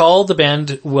 Heritage Hall, the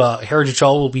band, Heritage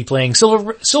Hall will be playing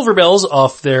Silver Bells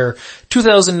off their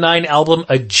 2009 album,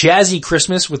 A Jazzy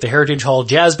Christmas, with the Heritage Hall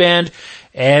Jazz Band.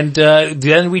 And,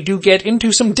 then we do get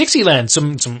into some Dixieland,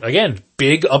 some, again,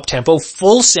 big up-tempo,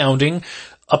 full-sounding,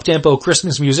 up-tempo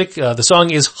Christmas music. The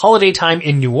song is Holiday Time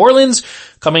in New Orleans,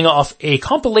 coming off a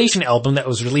compilation album that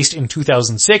was released in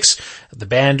 2006. The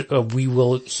band we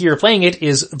will hear playing it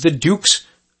is the Dukes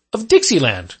of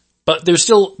Dixieland. But there's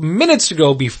still minutes to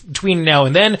go between now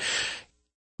and then.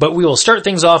 But we will start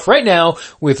things off right now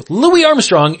with Louis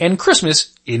Armstrong and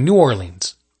Christmas in New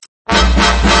Orleans.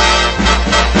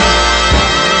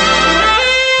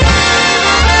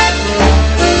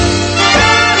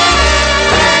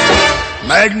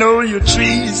 Magnolia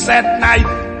trees at night,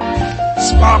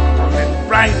 sparkling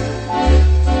bright.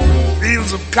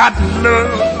 Fields of cotton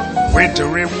love,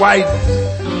 wintry white.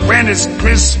 When it's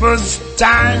Christmas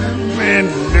time in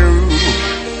New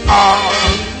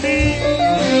Orleans,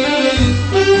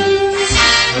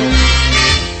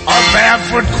 a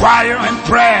barefoot choir and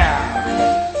prayer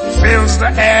fills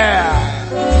the air.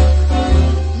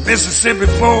 Mississippi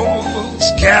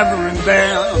folks gathering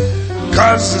there,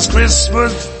 'cause it's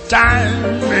Christmas time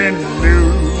in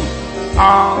New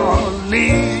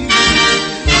Orleans.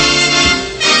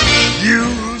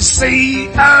 You see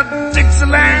a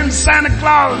Dixieland Santa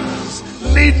Claus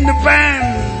leading the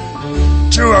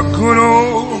band to a good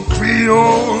old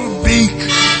Creole beak.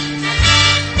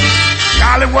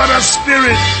 Golly, what a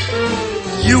spirit,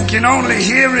 you can only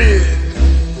hear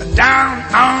it down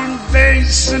on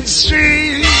Basin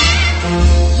Street.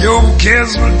 Your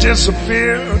cares will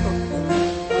disappear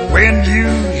when you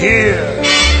hear,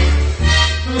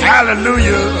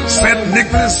 hallelujah, St.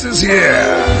 Nicholas is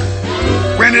here.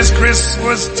 When it's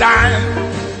Christmas time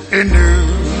in New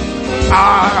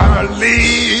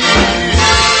Orleans.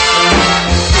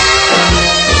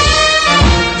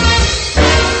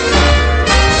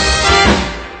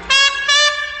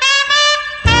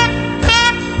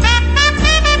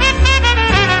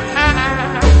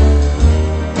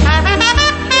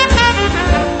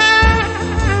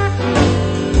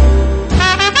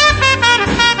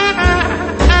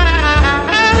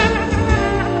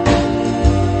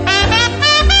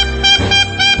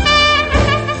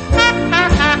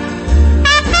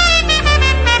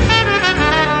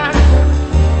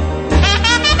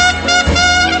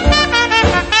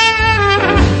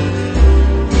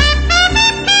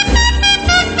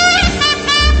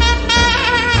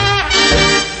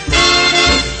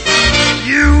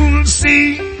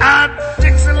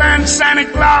 Santa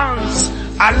Claus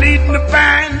are leading the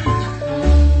band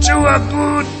to a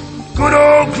good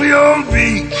old Creole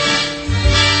beat.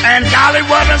 And golly,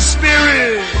 what a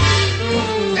spirit,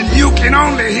 and you can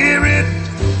only hear it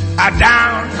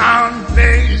down on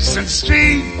Basin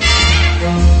Street.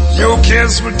 Your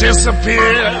kiss will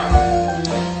disappear,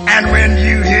 and when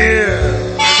you hear,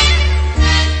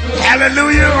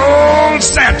 hallelujah, old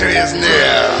Santa is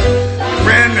near.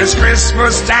 When it's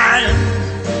Christmas time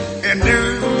in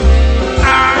New Orleans.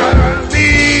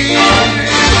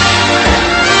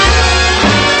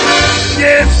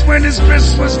 Yes, when it's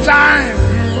Christmas time,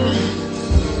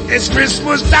 it's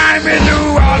Christmas time in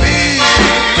New Orleans.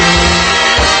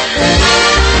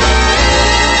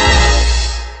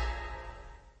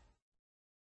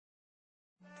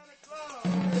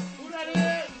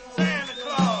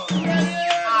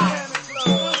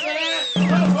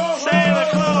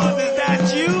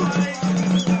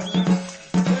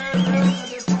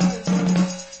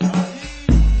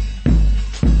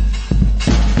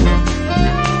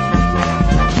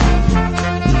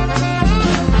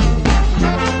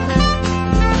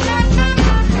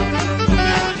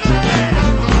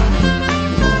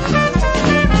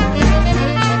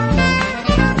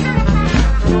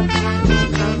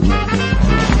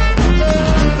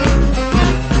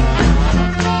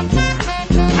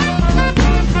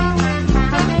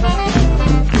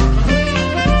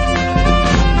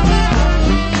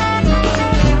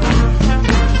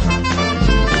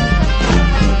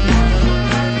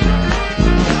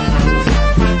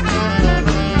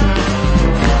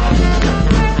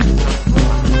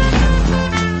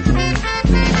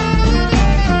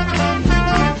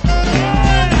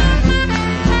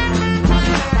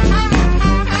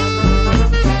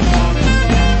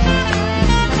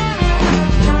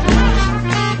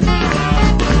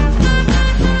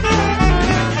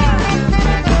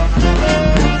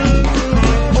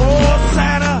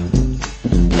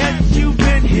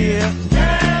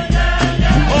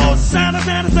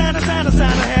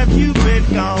 have you been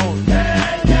gone?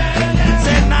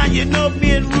 Said now you know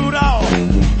me and Rudolph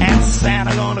and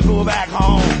Santa gonna go back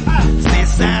home. Say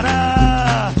Santa,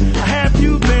 have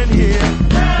you been here?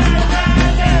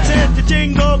 Said the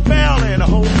jingle bell and a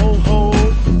ho ho ho.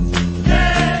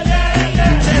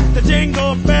 Said the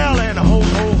jingle bell and a ho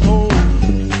ho ho.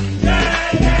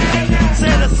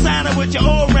 Said a Santa with your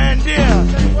old reindeer,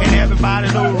 and everybody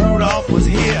know Rudolph was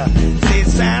here. Say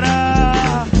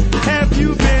Santa, have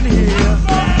you been here?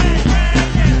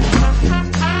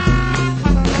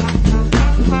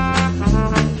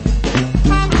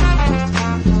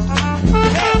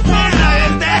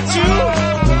 Is that you?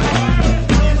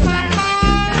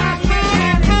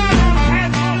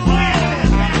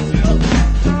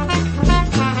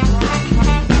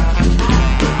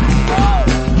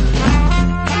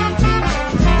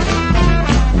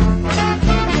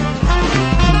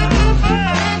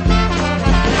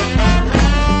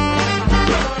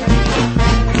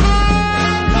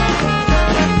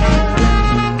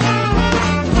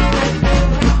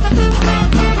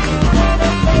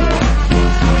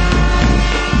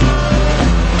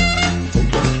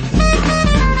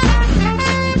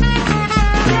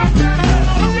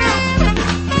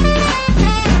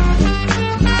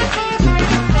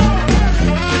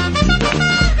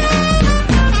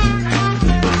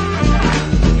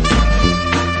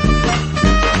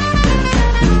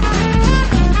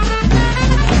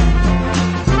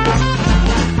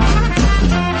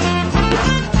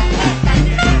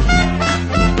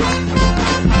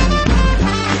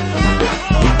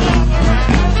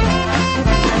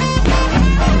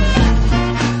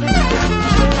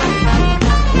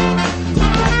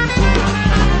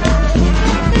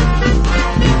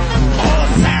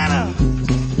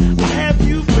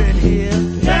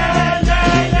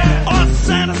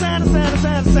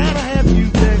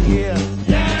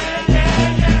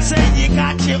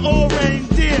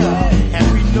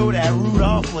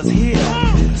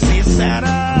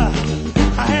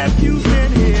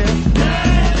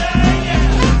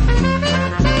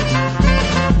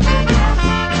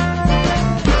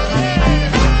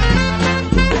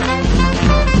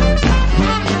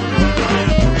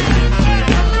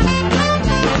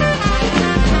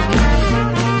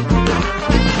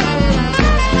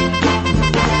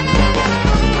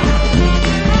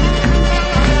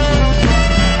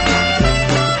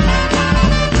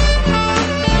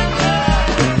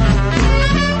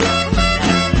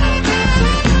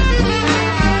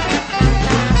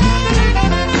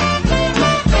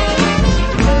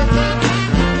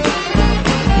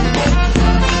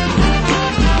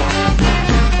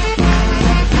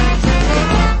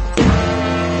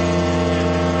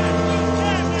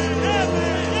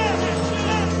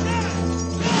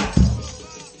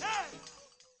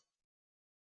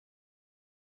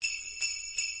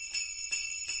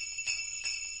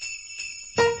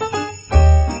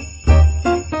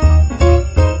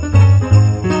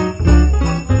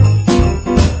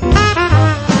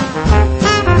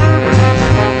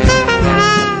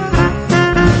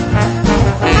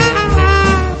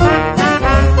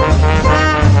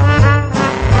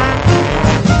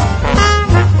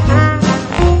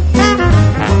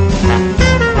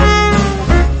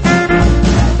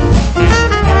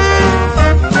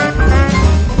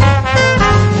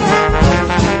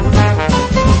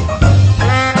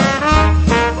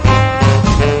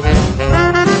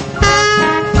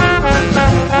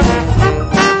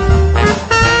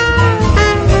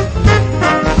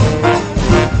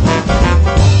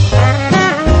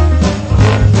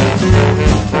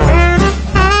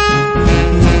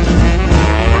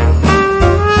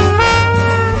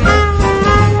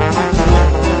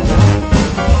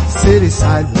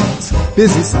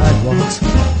 Busy sidewalks,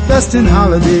 dressed in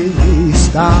holiday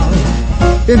style.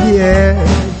 In the air,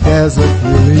 there's a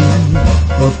feeling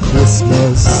of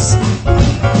Christmas.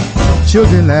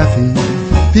 Children laughing,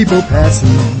 people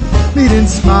passing, meeting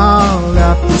smile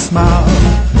after smile.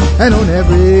 And on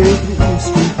every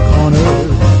street corner,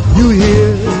 you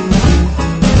hear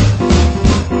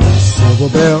silver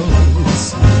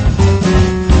bells,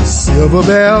 silver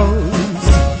bells.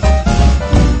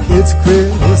 It's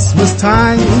Christmas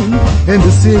time in the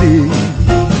city.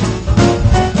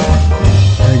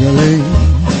 Dang-a-ling,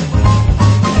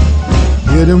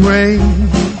 hear them ring.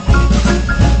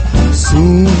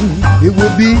 Soon it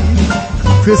will be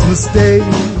Christmas Day.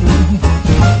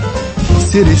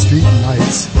 City street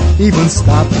lights, even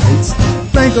stoplights,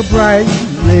 blink a bright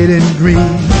red and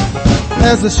green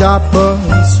as the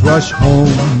shoppers rush home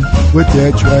with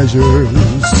their treasures.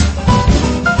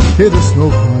 Hear the snow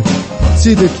crunch,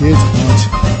 see the kids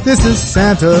punch. This is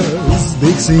Santa's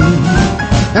big scene.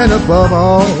 And above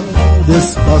all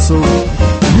this bustle,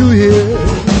 you hear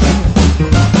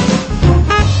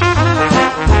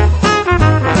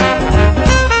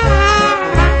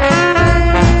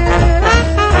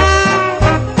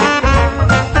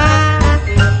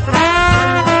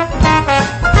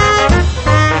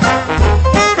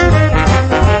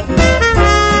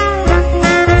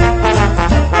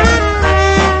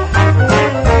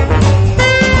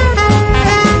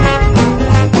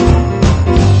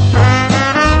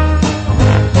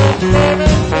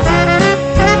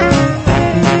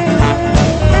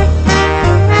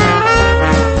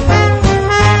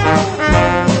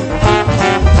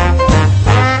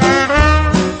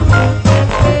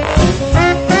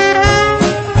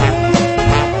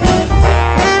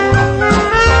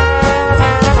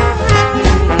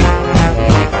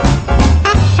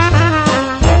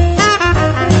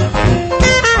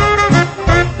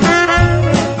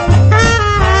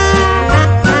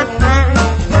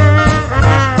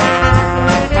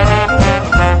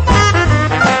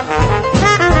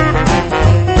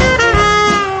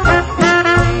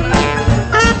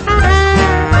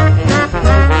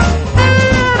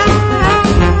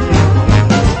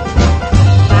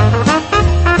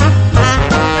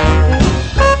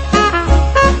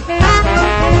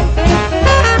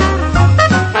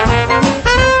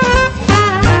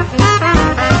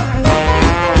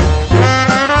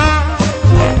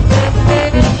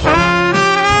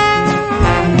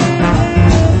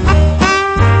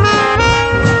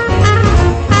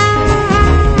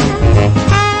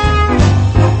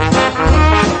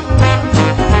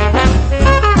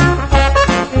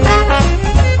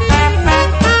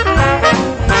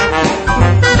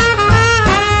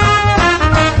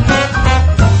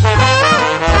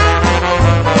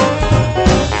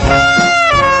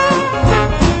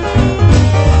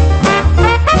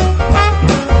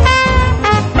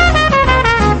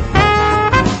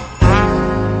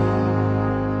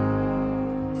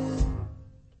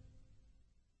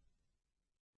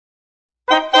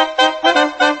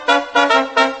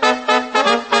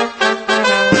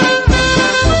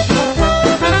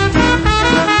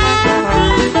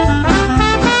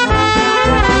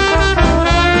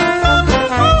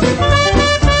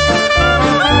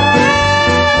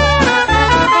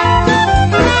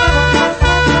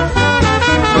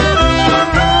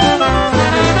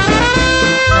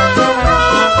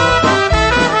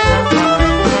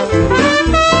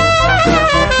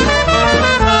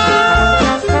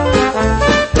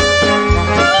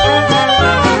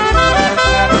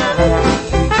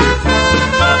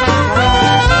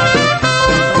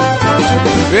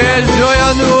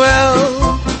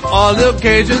all the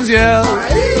Cajuns yell.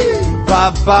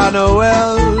 Papa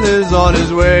Noel is on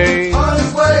his way.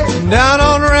 Down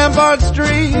on Rampart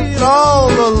Street, all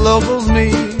the locals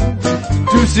meet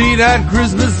to see that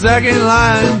Christmas second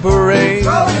line parade.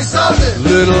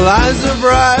 Little lights are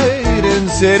bright in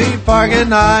City Park at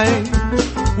night,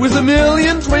 with a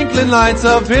million twinkling lights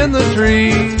up in the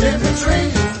trees.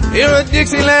 Hear a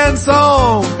Dixieland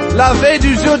song, La Fête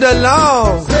du Jour de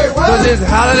l'An, 'cause it's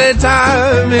holiday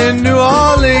time in New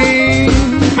Orleans.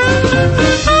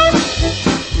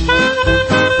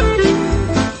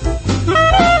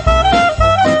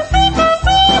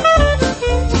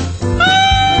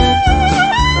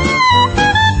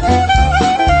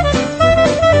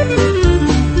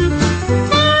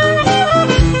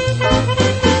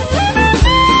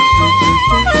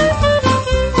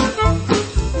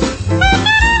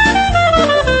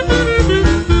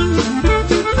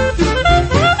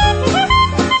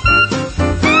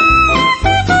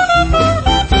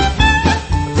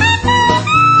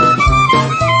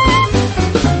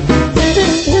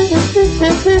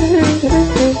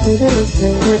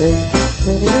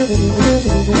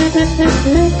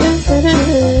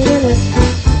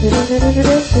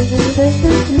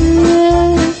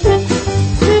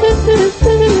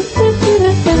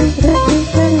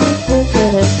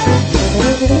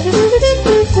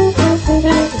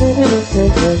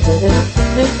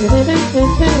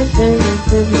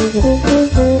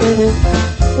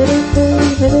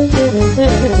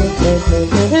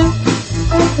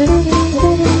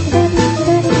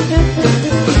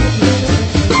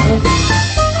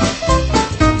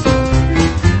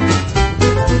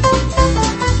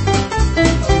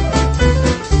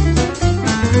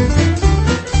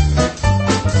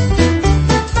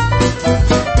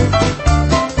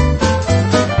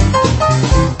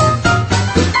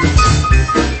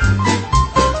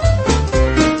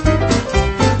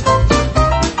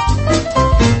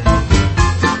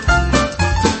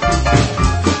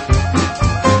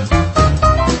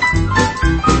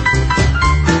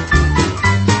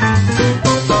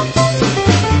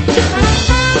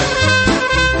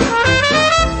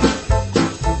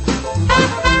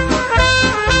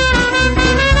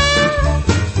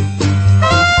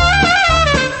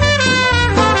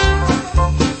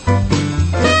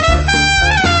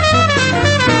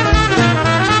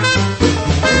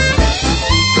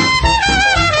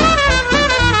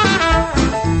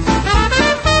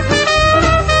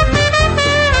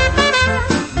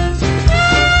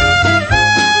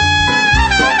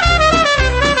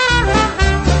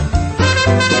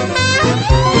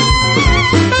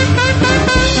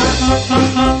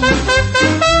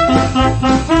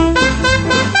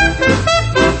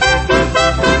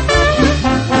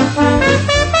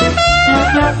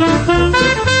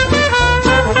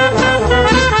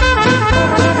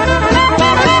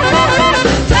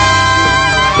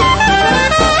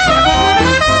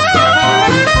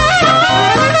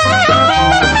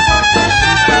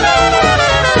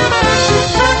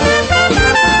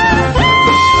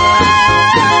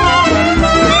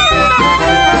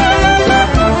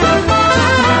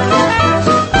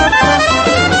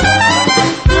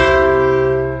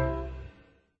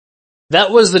 That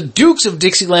was the Dukes of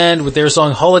Dixieland with their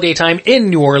song Holiday Time in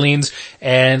New Orleans,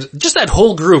 and just that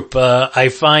whole group, I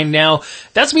find now,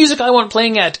 that's music I want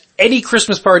playing at any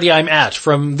Christmas party I'm at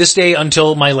from this day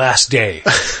until my last day.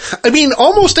 I mean,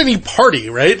 almost any party,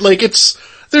 right? Like there's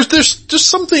just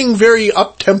something very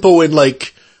up-tempo and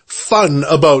like fun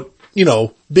about, you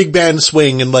know, big band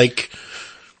swing and like,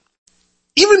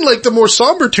 even like the more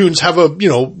somber tunes have a, you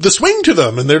know, the swing to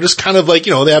them and they're just kind of like,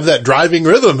 you know, they have that driving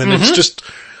rhythm and it's just,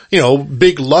 you know,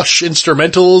 big lush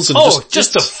instrumentals and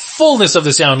just the fullness of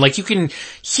the sound. Like you can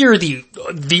hear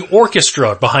the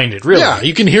orchestra behind it, really. Yeah,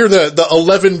 you can hear the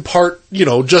 11-part, you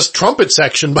know, just trumpet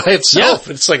section by itself.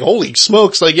 Yeah. It's like, holy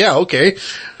smokes, like, yeah, okay.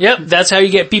 Yep, that's how you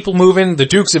get people moving. The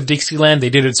Dukes of Dixieland, they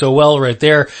did it so well right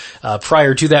there.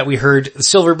 Prior to that, we heard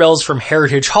Silver Bells from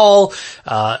Heritage Hall,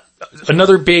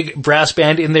 another big brass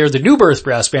band in there, the New Birth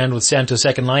Brass Band with Santa's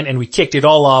Second Line, and we kicked it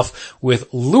all off with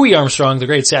Louis Armstrong, the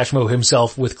great Satchmo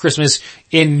himself, with Christmas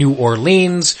in New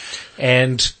Orleans.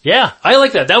 And yeah, I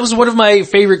like that. That was one of my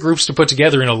favorite groups to put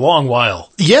together in a long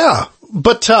while. Yeah.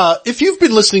 But, if you've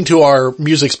been listening to our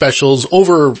music specials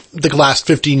over the last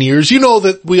 15 years, you know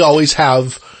that we always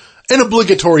have an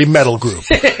obligatory metal group.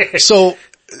 So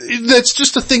that's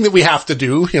just a thing that we have to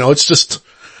do. You know, it's just,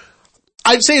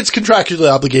 I'd say it's contractually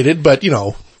obligated, but you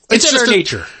know, it's in our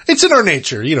nature. It's in our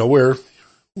nature. You know, we're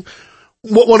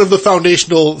one of the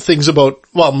foundational things about,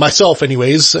 well, myself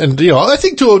anyways, and you know, I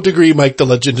think to a degree Mike the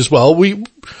Legend as well. We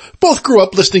both grew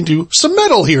up listening to some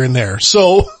metal here and there.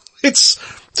 So it's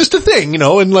just a thing, you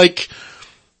know, and like,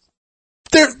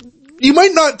 you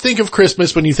might not think of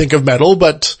Christmas when you think of metal,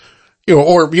 but, you know,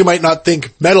 or you might not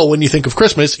think metal when you think of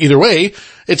Christmas. Either way,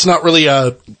 it's not really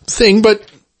a thing, but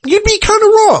you'd be kind of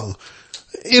wrong.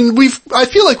 And I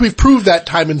feel like we've proved that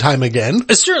time and time again.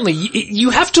 Certainly,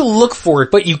 you have to look for it,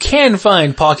 but you can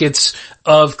find pockets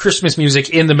of Christmas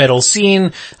music in the metal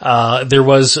scene. There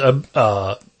was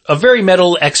a very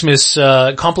metal Xmas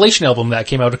compilation album that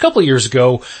came out a couple of years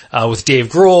ago with Dave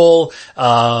Grohl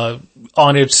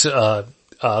on it.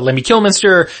 Lemmy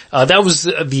Kilminster. That was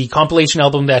the compilation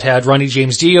album that had Ronnie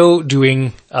James Dio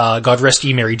doing God Rest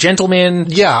Ye Merry Gentlemen.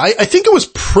 Yeah, I think it was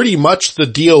pretty much the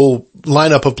Dio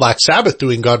lineup of Black Sabbath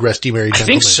doing God Rest Ye Merry Gentlemen.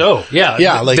 I think so, yeah.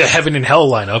 Yeah, like the Heaven and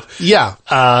Hell lineup. Yeah.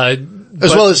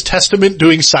 As well as Testament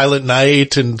doing Silent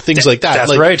Night and things like that.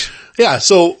 That's right. Yeah,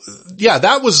 so, yeah,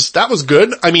 that was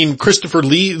good. I mean, Christopher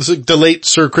Lee, the late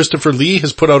Sir Christopher Lee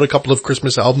has put out a couple of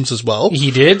Christmas albums as well. He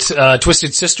did.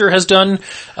 Twisted Sister has done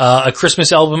a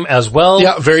Christmas album as well.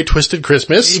 Yeah, Very Twisted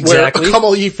Christmas. Exactly. Where Come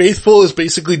All Ye Faithful is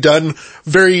basically done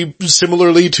very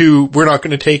similarly to We're Not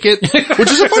Gonna Take It,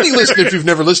 which is a funny listen if you've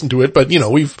never listened to it, but, you know,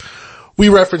 we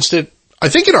referenced it, I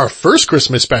think, in our first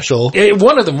Christmas special.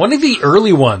 One of the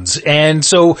early ones. And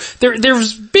so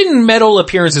there's been metal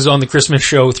appearances on the Christmas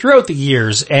show throughout the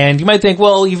years, and you might think,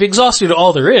 well, you've exhausted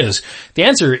all there is. The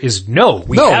answer is no,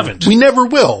 we haven't. We never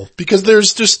will, because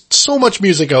there's just so much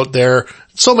music out there,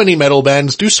 so many metal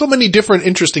bands do so many different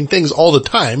interesting things all the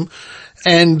time,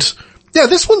 and yeah,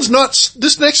 this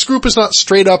next group is not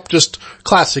straight up just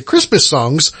classic Christmas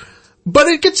songs, but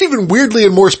it gets even weirdly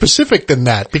and more specific than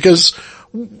that, because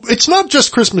it's not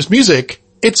just Christmas music,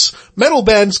 it's metal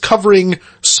bands covering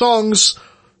songs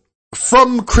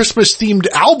from Christmas themed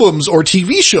albums or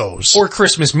TV shows. Or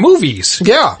Christmas movies.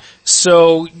 Yeah.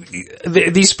 So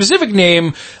the specific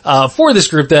name for this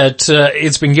group that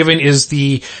it's been given is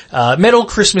the Metal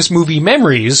Christmas Movie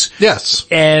Memories. Yes.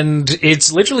 And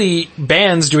it's literally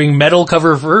bands doing metal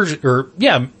cover versions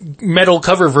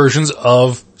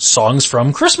of songs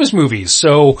from Christmas movies.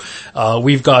 So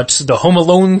we've got the Home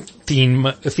Alone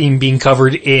theme being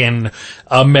covered in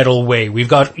a metal way. We've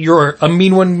got You're a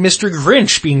Mean One, Mr.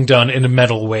 Grinch being done in a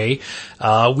metal way.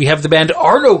 We have the band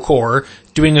Arno Core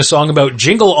doing a song about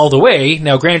Jingle All the Way.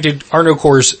 Now granted, Arno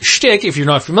Core's shtick, if you're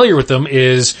not familiar with them,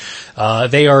 is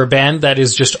they are a band that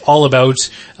is just all about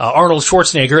Arnold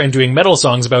Schwarzenegger and doing metal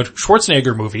songs about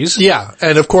Schwarzenegger movies. Yeah,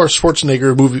 and of course one of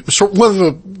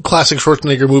the classic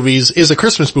Schwarzenegger movies is a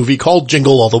Christmas movie called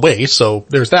Jingle All the Way, so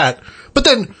there's that. But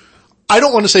then, I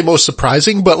don't want to say most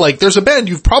surprising, but like there's a band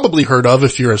you've probably heard of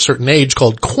if you're a certain age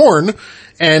called Korn,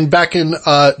 and back in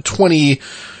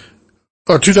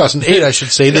 2008, I should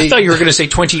say. I thought you were going to say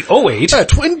 2008. Yeah,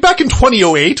 back in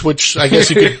 2008, which I guess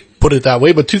you could put it that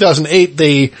way, but 2008,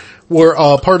 they were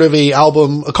part of a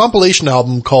compilation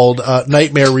album called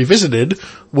Nightmare Revisited,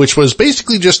 which was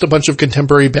basically just a bunch of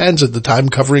contemporary bands at the time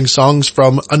covering songs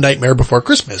from A Nightmare Before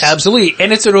Christmas. Absolutely,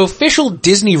 and it's an official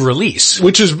Disney release.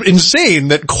 Which is insane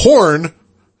that Korn,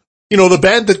 you know, the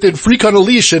band that did Freak on a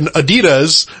Leash and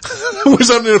Adidas was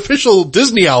on an official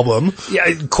Disney album.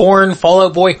 Yeah, Korn, Fall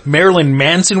Out Boy, Marilyn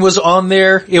Manson was on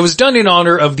there. It was done in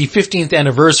honor of the 15th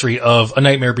anniversary of A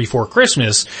Nightmare Before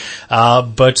Christmas.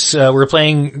 But we're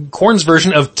playing Korn's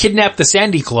version of Kidnap the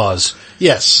Sandy Claus.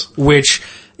 Yes. Which,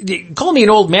 call me an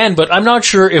old man, but I'm not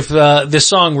sure if this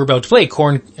song we're about to play,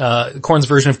 Korn's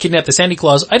version of Kidnap the Sandy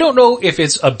Claus, I don't know if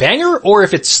it's a banger or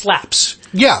if it slaps.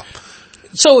 Yeah.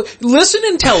 So listen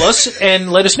and tell us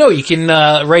and let us know. You can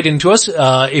write into us.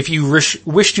 If you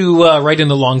wish to write in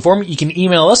the long form, you can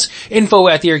email us,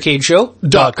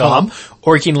 info@thearcadeshow.com,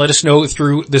 or you can let us know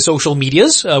through the social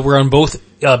medias. We're on both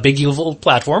big evil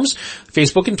platforms,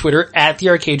 Facebook and Twitter, @The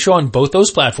Arcade Show on both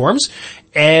those platforms.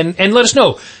 And let us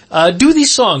know, do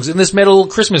these songs in this metal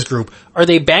Christmas group, are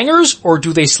they bangers or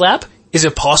do they slap? Is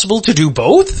it possible to do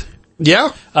both?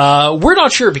 Yeah. We're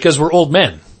not sure because we're old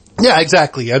men. Yeah,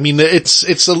 exactly. I mean,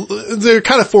 they're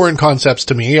kind of foreign concepts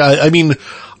to me. I mean,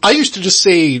 I used to just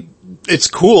say it's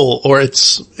cool or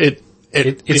it's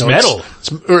metal.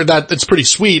 Or that it's pretty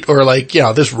sweet or like,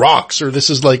 yeah, this rocks or this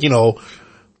is like, you know,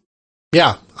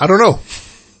 yeah, I don't know.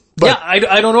 But, yeah,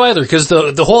 I don't know either because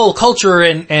the whole culture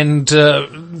and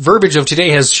verbiage of today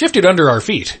has shifted under our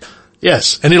feet.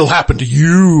 Yes, and it'll happen to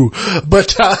you.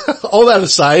 But all that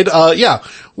aside, yeah,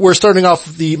 we're starting off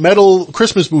the Metal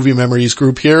Christmas Movie Memories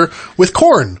group here with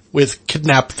Korn, with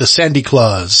Kidnap the Sandy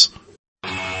Claus.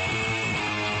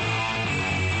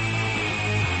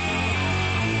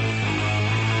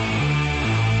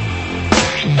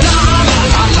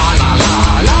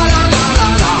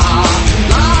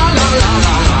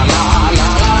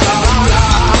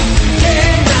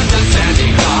 Kidnap the Sandy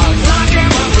Claus, lock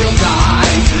him up real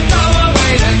tight, throw away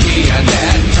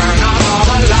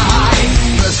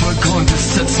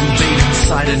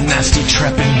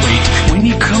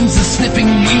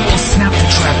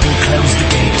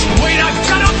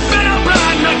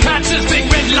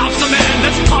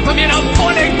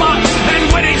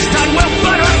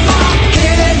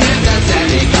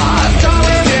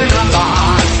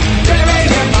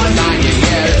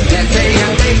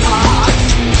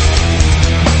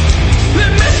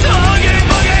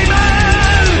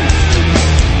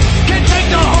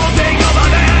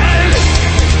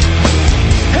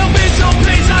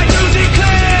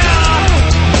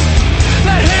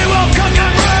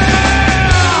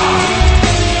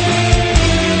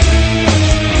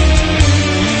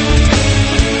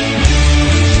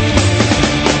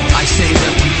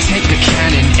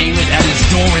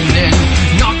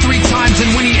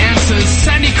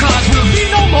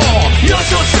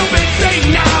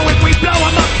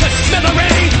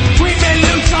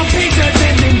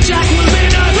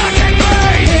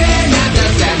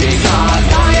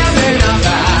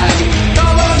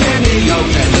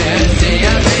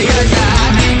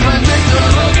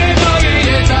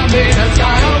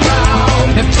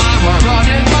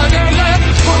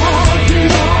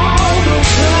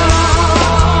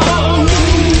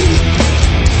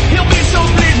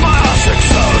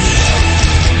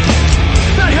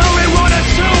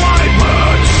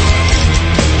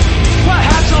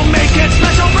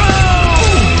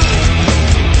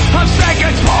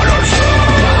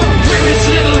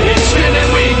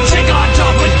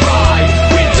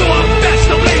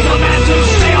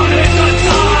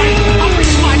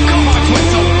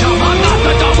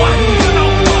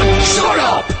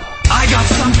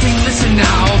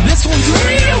this one's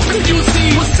real good, you see.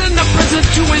 We'll send a present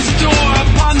to his door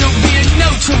upon there being no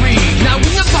tree. Now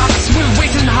in the box we'll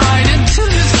wait and hide until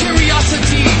his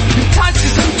curiosity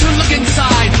entices him to look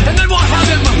inside, and then we'll have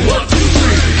him 1, 2,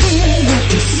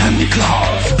 3. Santa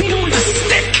Claus, beat him with a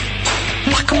stick.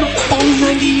 Lock him up on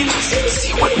 98,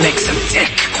 see what makes him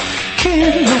tick.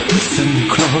 Can't let the Santa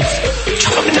Claus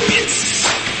chop him into bits.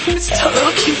 Mr.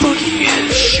 Lucky Boogie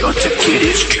is sure to get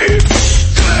his kicks.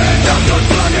 Get up the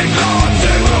Santa Claus,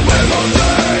 see what we will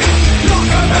say. Lock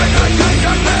him in the cake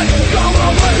and then go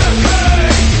away the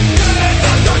cake. Get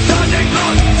up the Santa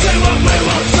Claus, see what we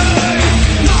will say.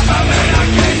 Lock him in the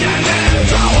cake and then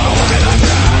go away the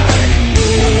cake.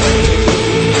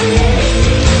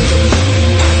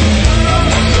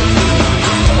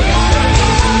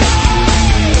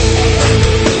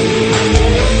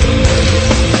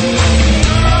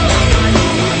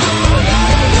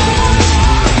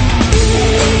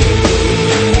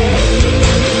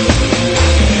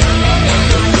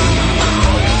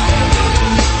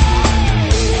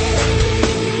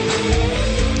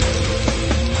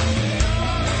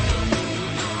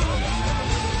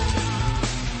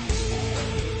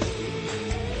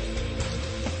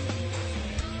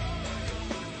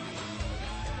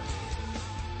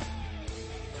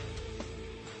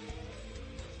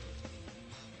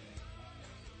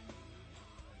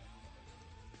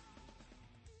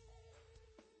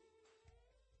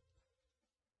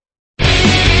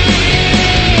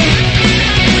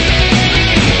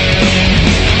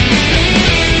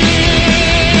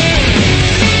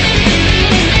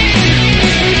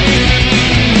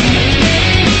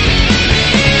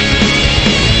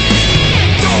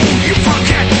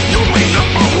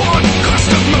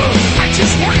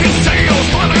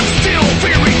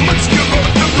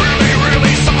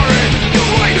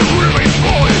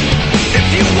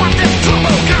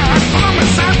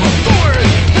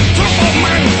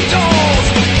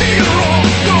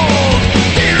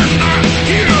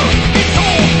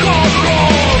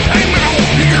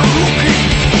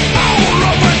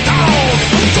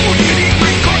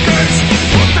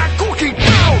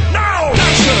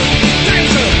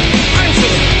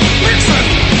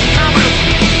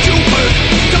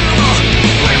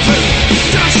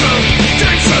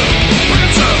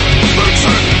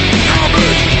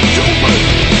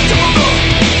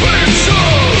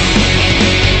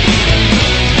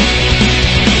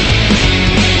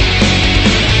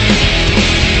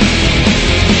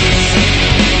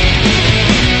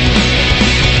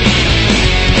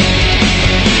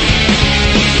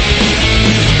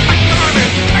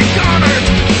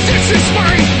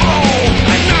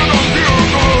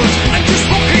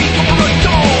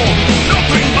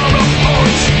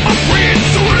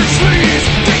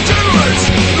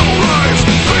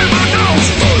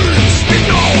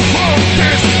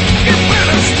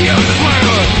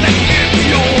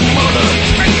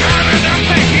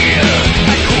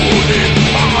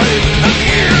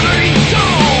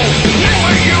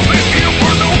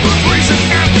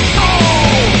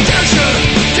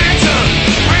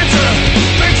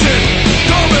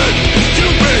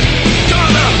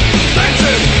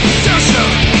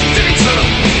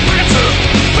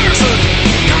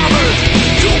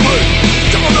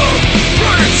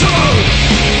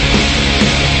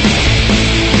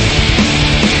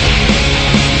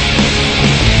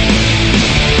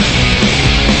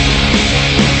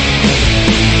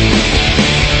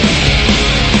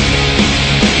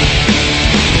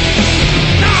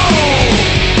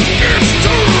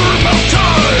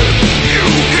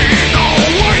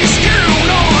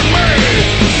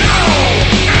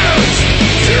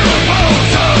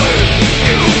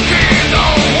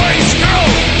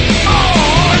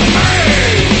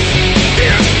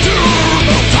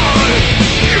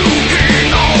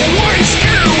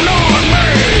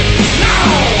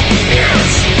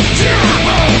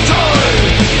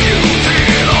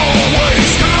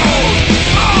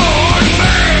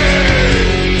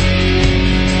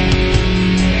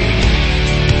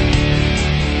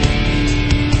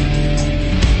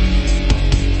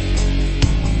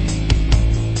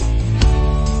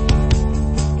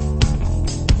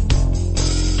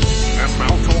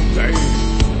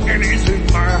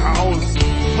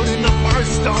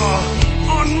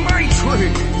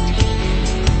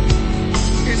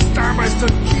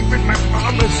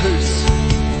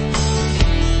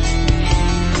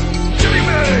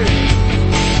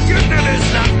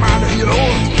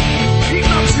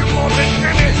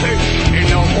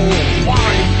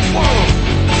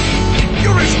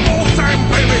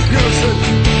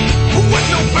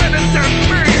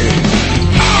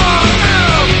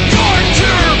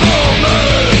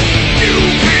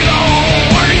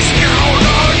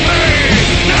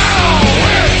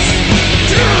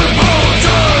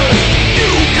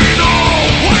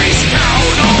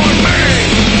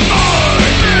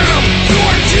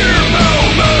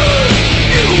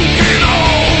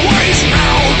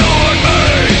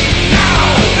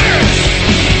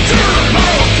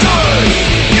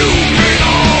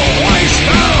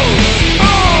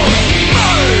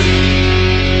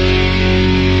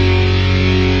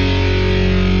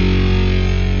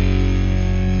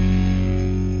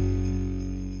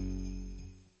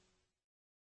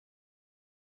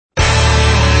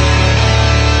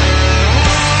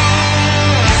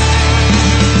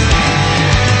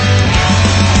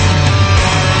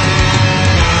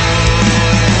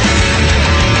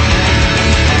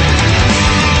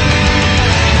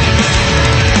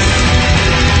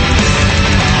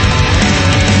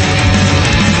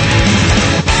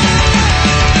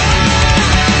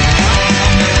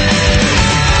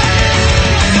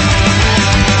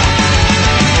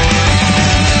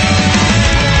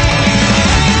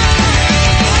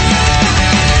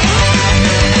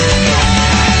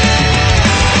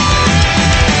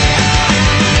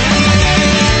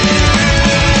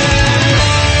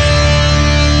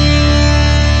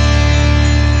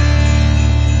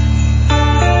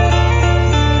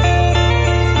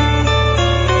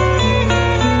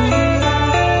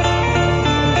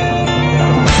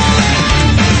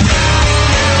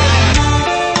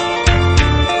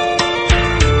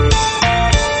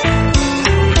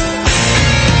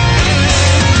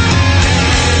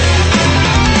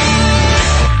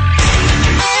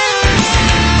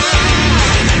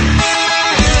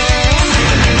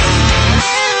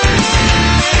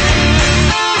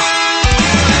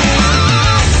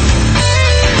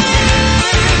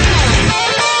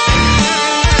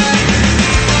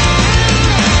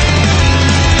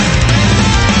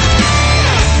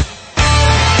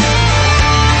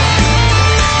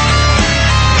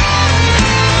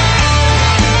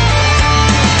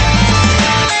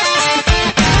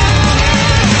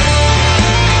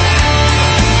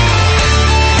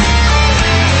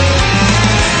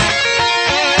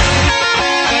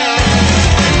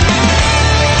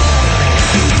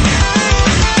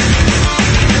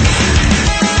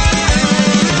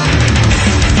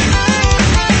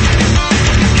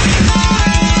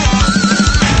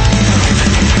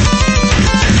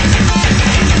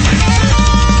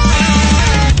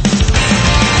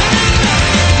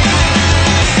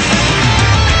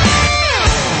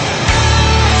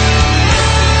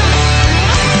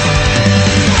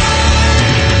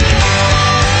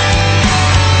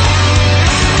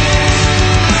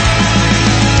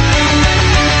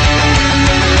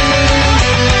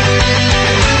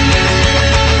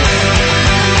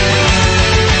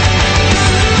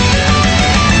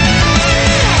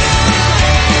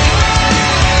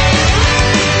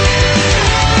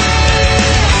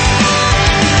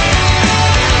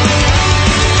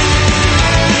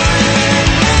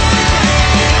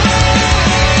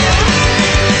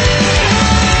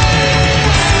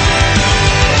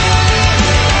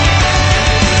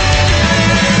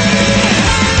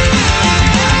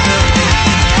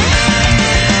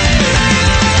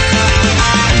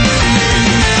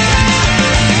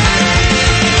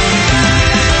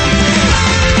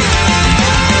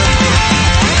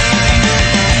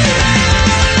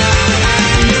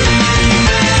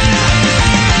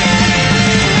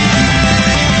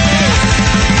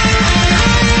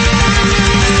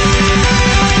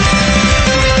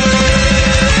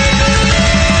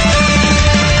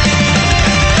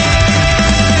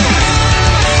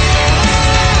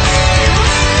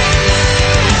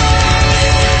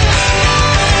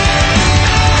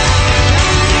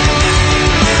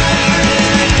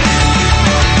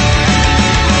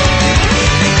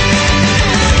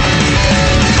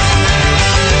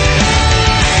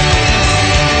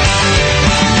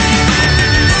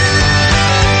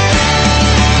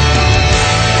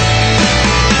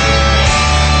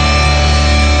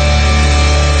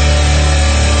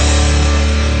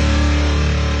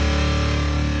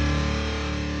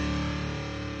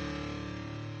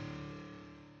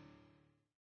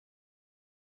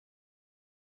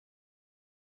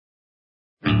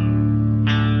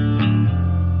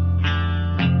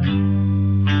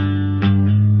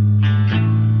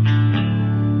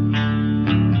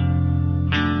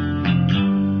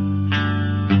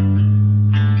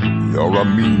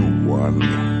 mean one,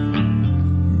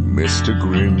 Mr.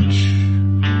 Grinch.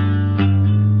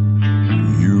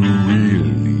 You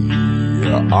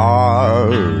really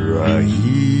are a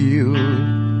heel.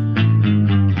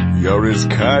 You're as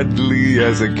cuddly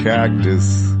as a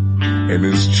cactus and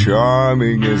as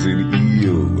charming as an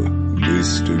eel,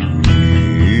 Mr. Grinch.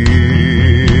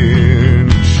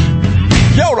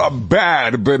 You're a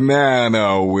bad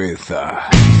banana with a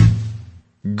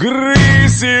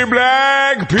greasy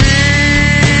black peel.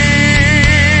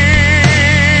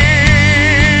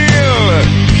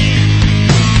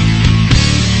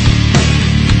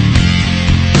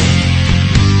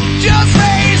 Just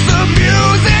face the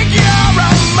music, you're a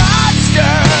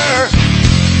monster,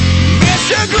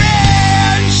 Mr.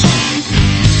 Grinch.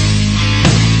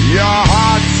 Your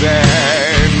heart's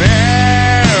an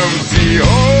empty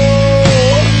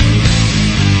hole.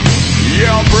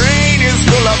 Your brain is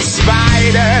full of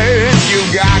spiders. You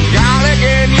got garlic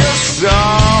in your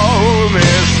soul,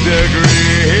 Mr.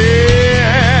 Grinch.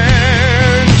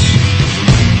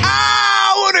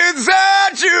 I wouldn't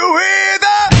touch you with a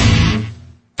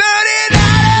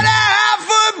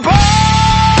 39.5-foot pole.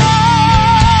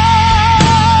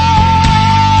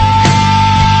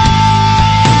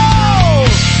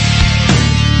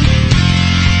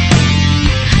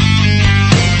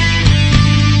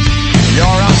 You're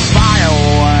a vile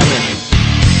one,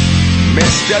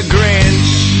 Mr.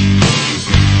 Grinch.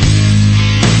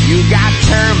 You got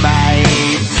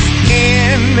termites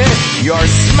in your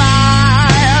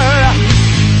smile.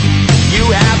 You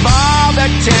have all the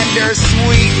tender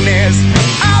sweetness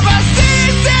of a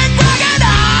seasick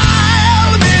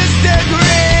crocodile, Mr.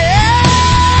 Grinch.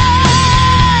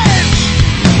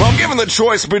 Well, given the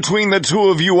choice between the two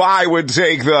of you, I would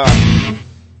take the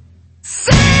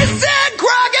seasick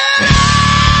crocodile.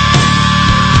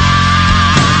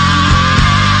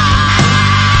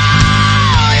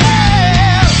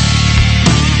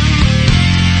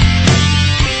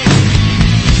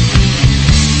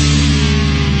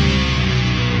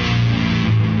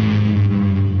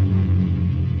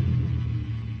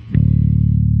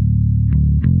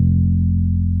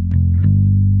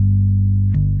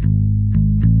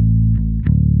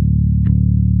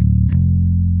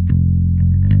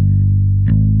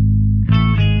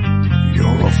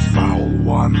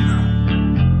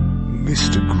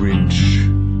 Mr. Grinch,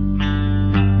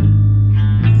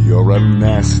 you're a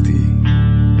nasty,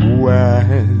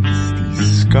 wasty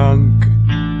skunk.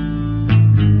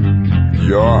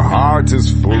 Your heart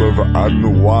is full of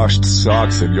unwashed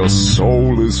socks and your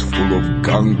soul is full of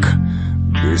gunk,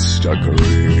 Mr.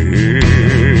 Grinch.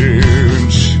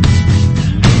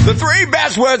 The three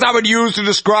best words I would use to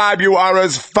describe you are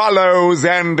as follows,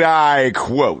 and I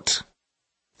quote,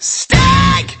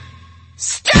 Stag!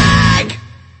 Stag!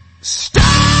 Stag!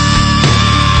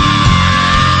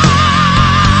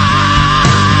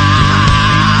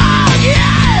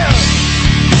 Yeah!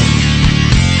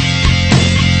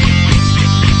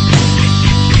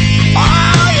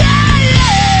 Oh yeah, yeah!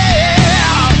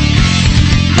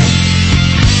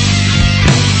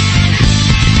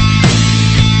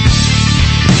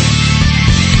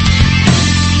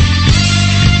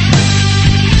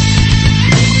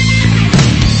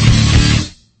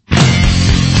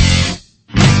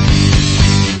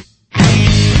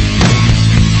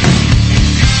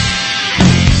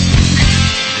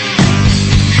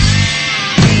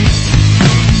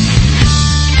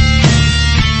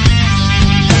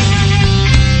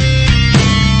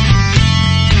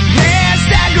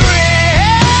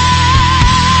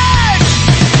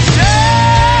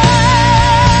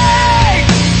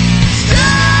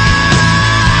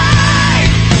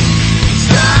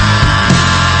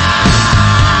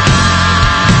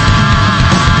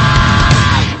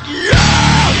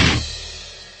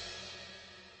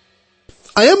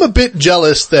 I am a bit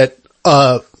jealous that,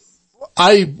 I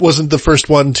wasn't the first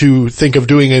one to think of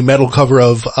doing a metal cover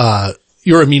of,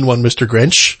 You're a Mean One, Mr.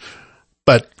 Grinch.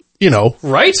 But, you know.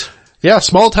 Right? Yeah,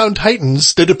 Small Town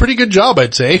Titans did a pretty good job,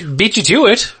 I'd say. Beat you to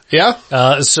it.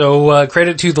 Yeah. So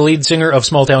credit to the lead singer of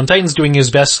Small Town Titans doing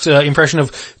his best impression of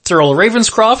Thurl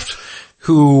Ravenscroft,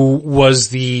 who was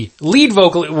the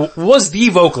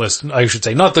vocalist, I should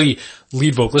say, not the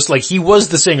lead vocalist, like he was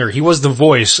the singer, he was the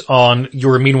voice on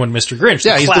You're a Mean One, Mr. Grinch,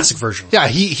 the classic version. Yeah,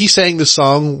 he sang the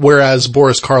song, whereas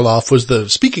Boris Karloff was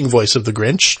the speaking voice of the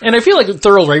Grinch. And I feel like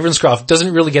Thurl Ravenscroft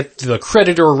doesn't really get the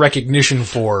credit or recognition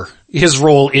for his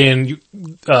role in,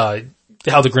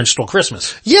 How the Grinch Stole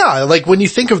Christmas. Yeah, like when you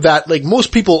think of that, like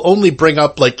most people only bring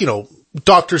up like, you know,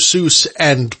 Dr. Seuss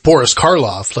and Boris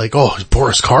Karloff, like, oh,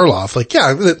 Boris Karloff. Like,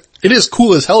 yeah, it is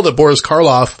cool as hell that Boris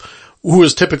Karloff, who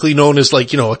is typically known as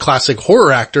like, you know, a classic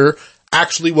horror actor,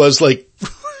 actually was like,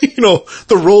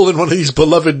 the role in one of these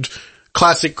beloved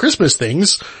classic Christmas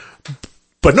things.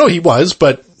 But no, he was,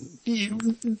 but he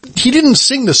didn't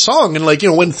sing the song. And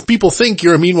when people think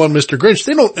you're a mean one, Mr. Grinch,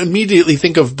 they don't immediately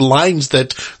think of lines that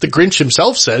the Grinch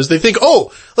himself says. They think,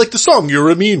 like the song, you're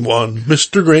a mean one,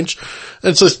 Mr. Grinch.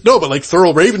 And so, no, but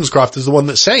Thurl Ravenscroft is the one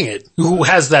that sang it. Who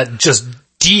has that just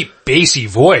deep, bassy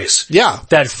voice. Yeah.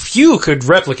 That few could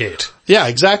replicate. Yeah,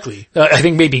 exactly. I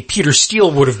think maybe Peter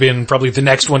Steele would have been probably the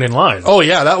next one in line. Oh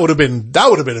yeah, that would have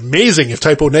been amazing if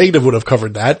Typo Negative would have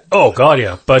covered that. Oh god,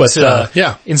 yeah. But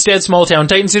yeah. Instead, Small Town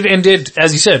Titans did,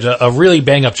 as you said, a really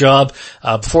bang up job.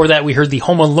 Before that, we heard the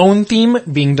Home Alone theme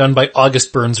being done by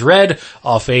August Burns Red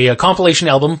off a compilation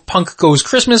album, Punk Goes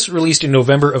Christmas, released in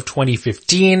November of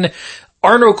 2015.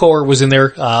 Arno Core was in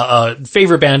there, a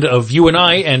favorite band of you and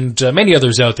I and many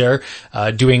others out there,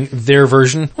 doing their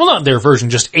version. Well, not their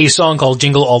version, just a song called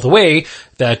Jingle All the Way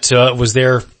that was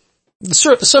their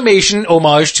summation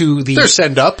homage to their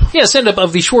send-up. Yeah, send-up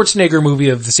of the Schwarzenegger movie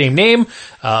of the same name,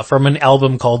 from an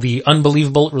album called The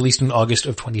Unbelievable, released in August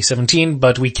of 2017.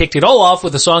 But we kicked it all off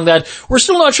with a song that we're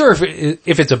still not sure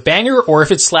if it's a banger or if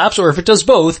it slaps or if it does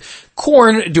both.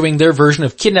 Korn doing their version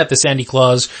of Kidnap the Santa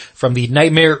Claus from the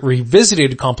Nightmare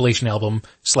Revisited compilation album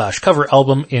 / cover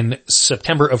album in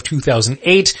September of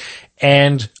 2008.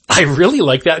 And I really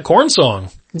like that Korn song.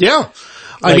 Yeah.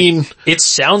 I mean, it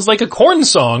sounds like a Korn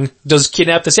song does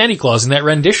Kidnap the Santa Claus in that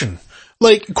rendition.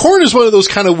 Korn is one of those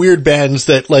kind of weird bands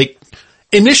that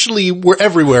initially were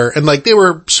everywhere and they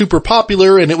were super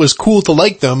popular and it was cool to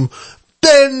like them.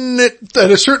 Then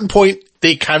at a certain point,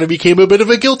 they kind of became a bit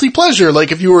of a guilty pleasure.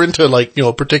 If you were into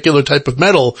a particular type of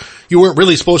metal, you weren't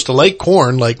really supposed to like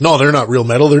Korn. No, they're not real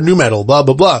metal, they're new metal, blah,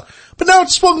 blah, blah. But now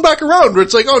it's swung back around where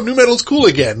it's new metal's cool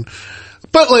again.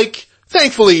 But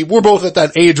thankfully, we're both at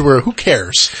that age where who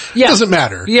cares? Yeah. It doesn't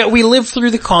matter. Yeah, we lived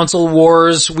through the console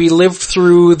wars. We lived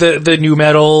through the new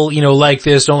metal, like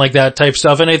this, don't like that type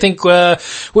stuff. And I think,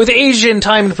 with age and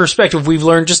time and perspective, we've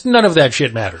learned just none of that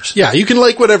shit matters. Yeah, you can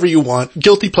like whatever you want.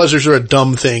 Guilty pleasures are a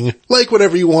dumb thing. Like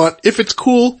whatever you want. If it's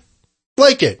cool,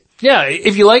 like it. Yeah,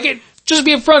 if you like it, just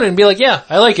be upfront and be like, yeah,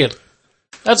 I like it.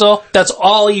 That's all. That's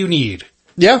all you need.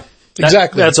 Yeah.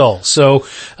 Exactly. That's all. So,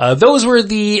 those were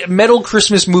the metal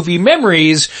Christmas movie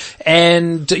memories,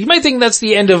 and you might think that's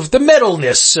the end of the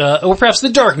metalness, or perhaps the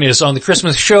darkness on the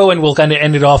Christmas show, and we'll kind of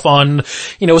end it off on,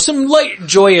 some light,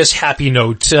 joyous, happy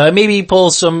note. Maybe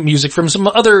pull some music from some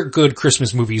other good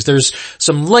Christmas movies. There's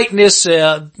some lightness,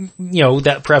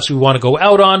 that perhaps we want to go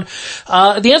out on.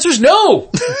 The answer is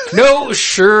no. No,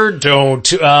 sure don't,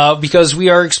 because we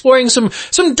are exploring some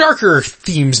darker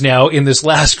themes now in this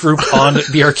last group on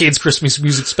the Arcade's Christmas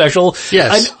music special.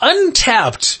 Yes. An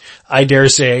untapped, I dare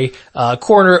say,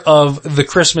 corner of the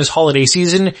Christmas holiday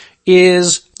season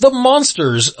is the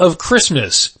monsters of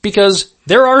Christmas, because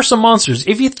there are some monsters.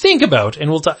 If you think about,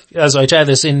 and as I tie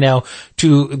this in now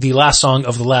to the last song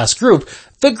of the last group,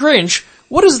 the Grinch,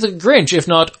 what is the Grinch if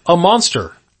not a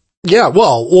monster? Yeah,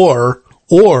 well,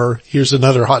 or here's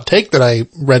another hot take that I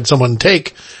read someone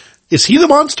take. Is he the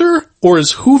monster, or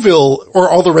is Whoville, or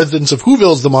all the residents of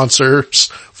Whoville's the monsters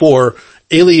for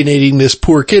alienating this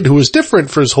poor kid who was different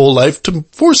for his whole life to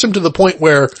force him to the point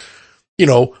where,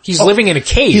 he's living in a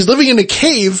cave. He's living in a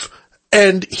cave,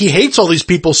 and he hates all these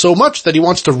people so much that he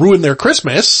wants to ruin their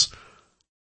Christmas.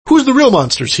 Who's the real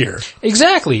monsters here?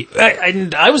 Exactly.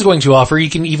 I was going to offer, you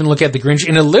can even look at the Grinch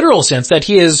in a literal sense that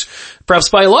he is perhaps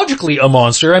biologically a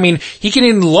monster. I mean, he can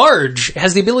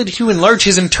has the ability to enlarge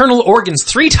his internal organs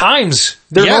 3 times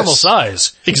their normal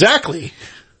size. Exactly.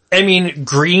 I mean,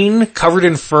 green, covered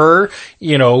in fur,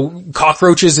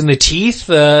 cockroaches in the teeth,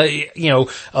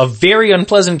 a very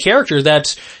unpleasant character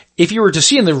that if you were to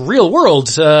see in the real world,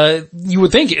 you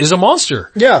would think is a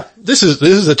monster. Yeah, this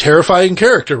is a terrifying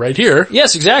character right here.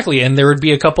 Yes, exactly. And there would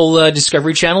be a couple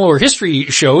Discovery Channel or history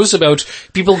shows about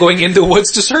people going in the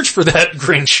woods to search for that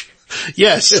Grinch.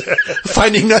 Yes,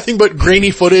 finding nothing but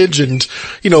grainy footage, and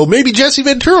maybe Jesse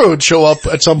Ventura would show up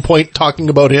at some point talking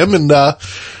about him, and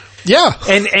yeah.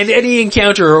 And any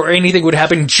encounter or anything would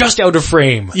happen just out of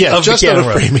frame. Yeah, just out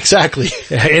of frame, exactly.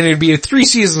 And it'd be 3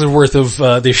 seasons worth of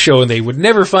this show, and they would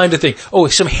never find a thing. Oh,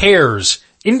 some hairs.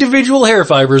 Individual hair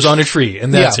fibers on a tree,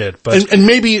 and that's it. But and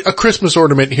maybe a Christmas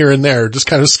ornament here and there, just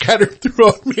kind of scattered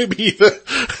throughout maybe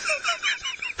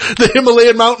the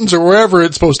Himalayan mountains or wherever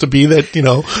it's supposed to be that,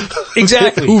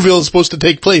 Exactly. Whoville is supposed to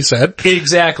take place at.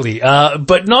 Exactly.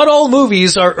 But not all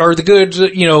movies are the good,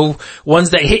 ones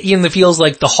that hit you in the feels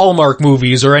like the Hallmark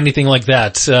movies or anything like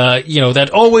that, that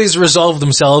always resolve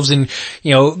themselves in,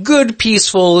 good,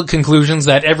 peaceful conclusions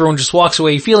that everyone just walks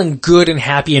away feeling good and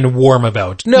happy and warm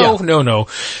about. No.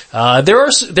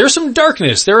 There's some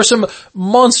darkness. There are some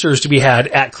monsters to be had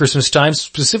at Christmas time,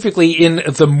 specifically in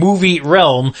the movie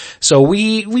realm. So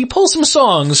we pull some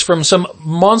songs from some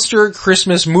monster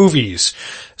Christmas movies.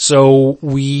 So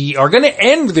we are going to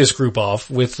end this group off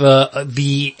with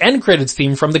the end credits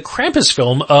theme from the Krampus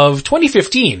film of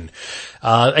 2015.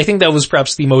 I think that was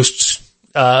perhaps the most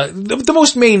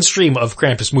mainstream of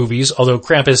Krampus movies, although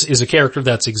Krampus is a character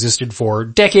that's existed for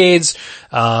decades.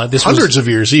 Hundreds of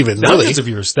years even, really. Hundreds of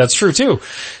years, that's true too.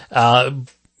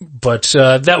 But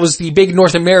that was the big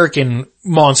North American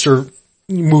monster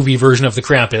movie version of the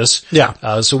Krampus.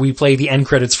 Yeah. So we play the end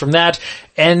credits from that,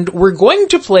 and we're going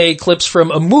to play clips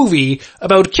from a movie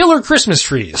about killer Christmas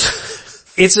trees.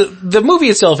 The movie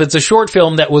itself, it's a short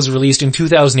film that was released in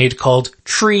 2008 called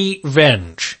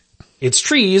Tree-Venge. It's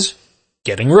trees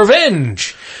getting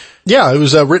revenge. Yeah, it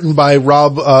was written by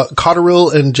Rob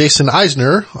Cotterill and Jason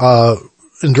Eisner,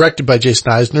 and directed by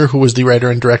Jason Eisner, who was the writer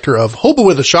and director of Hobo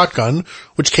with a Shotgun,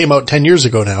 which came out 10 years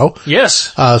ago now.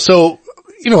 Yes.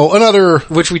 Another...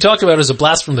 Which we talked about as a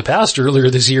blast from the past earlier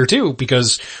this year too,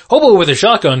 because Hobo with a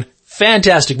Shotgun,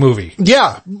 fantastic movie.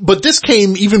 Yeah, but this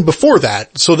came even before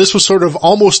that, so this was sort of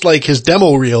almost like his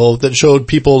demo reel that showed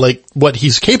people like what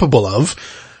he's capable of.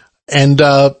 And,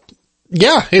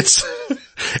 it's,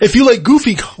 if you like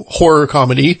goofy horror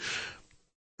comedy,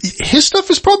 his stuff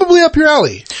is probably up your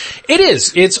alley. It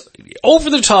is. It's over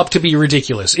the top to be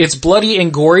ridiculous. It's bloody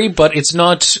and gory, but it's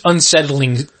not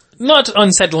unsettlingly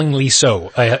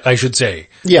so, I should say.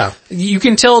 Yeah. You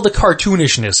can tell the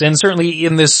cartoonishness, and certainly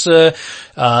in this,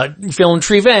 film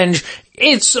Tree-Venge,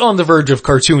 it's on the verge of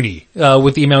cartoony,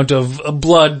 with the amount of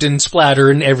blood and splatter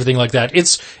and everything like that.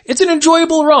 It's an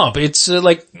enjoyable romp. It's,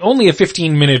 only a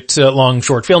 15-minute long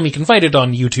short film. You can find it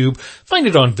on YouTube, find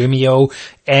it on Vimeo,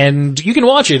 and you can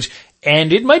watch it,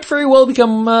 and it might very well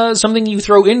become, something you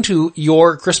throw into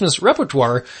your Christmas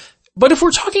repertoire. But if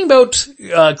we're talking about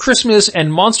Christmas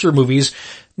and monster movies,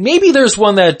 maybe there's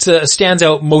one that stands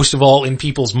out most of all in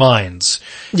people's minds.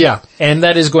 Yeah. And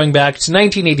that is going back to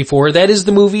 1984. That is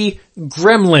the movie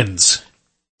Gremlins.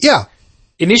 Yeah.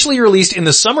 Initially released in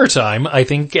the summertime, I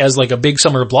think, as like a big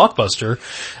summer blockbuster,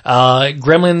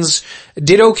 Gremlins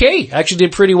did okay. Actually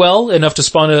did pretty well, enough to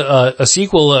spawn a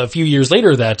sequel a few years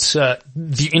later that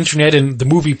the internet and the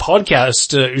movie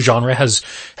podcast genre has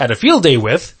had a field day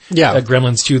with. Yeah.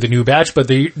 Gremlins 2, the new batch, but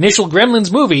the initial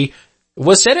Gremlins movie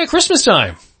was set at Christmas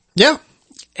time. Yeah.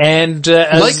 And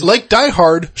like Die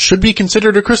Hard should be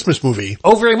considered a Christmas movie.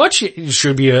 Oh, very much it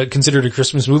should be considered a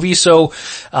Christmas movie. So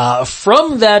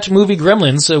from that movie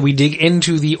Gremlins, we dig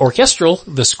into the orchestral,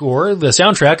 the score, the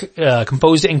soundtrack,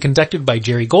 composed and conducted by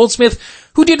Jerry Goldsmith,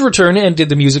 who did return and did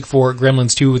the music for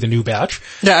Gremlins 2, the new batch.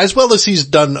 Yeah, as well as he's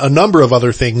done a number of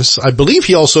other things. I believe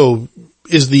he also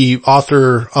is the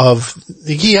author of,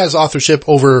 he has authorship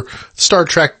over Star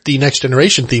Trek The Next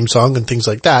Generation theme song and things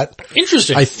like that.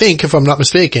 Interesting. I think, if I'm not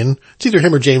mistaken, it's either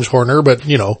him or James Horner, but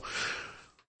they're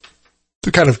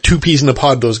kind of two peas in a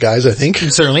pod, those guys, I think.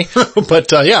 Certainly.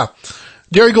 But,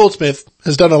 Jerry Goldsmith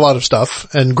has done a lot of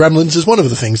stuff, and Gremlins is one of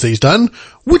the things that he's done,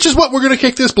 which is what we're gonna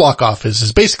kick this block off,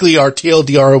 is basically our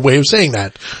TLDR way of saying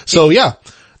that. So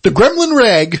the Gremlin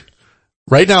Rag,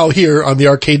 right now here on the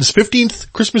Arcade's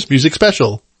 15th Christmas Music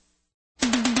Special.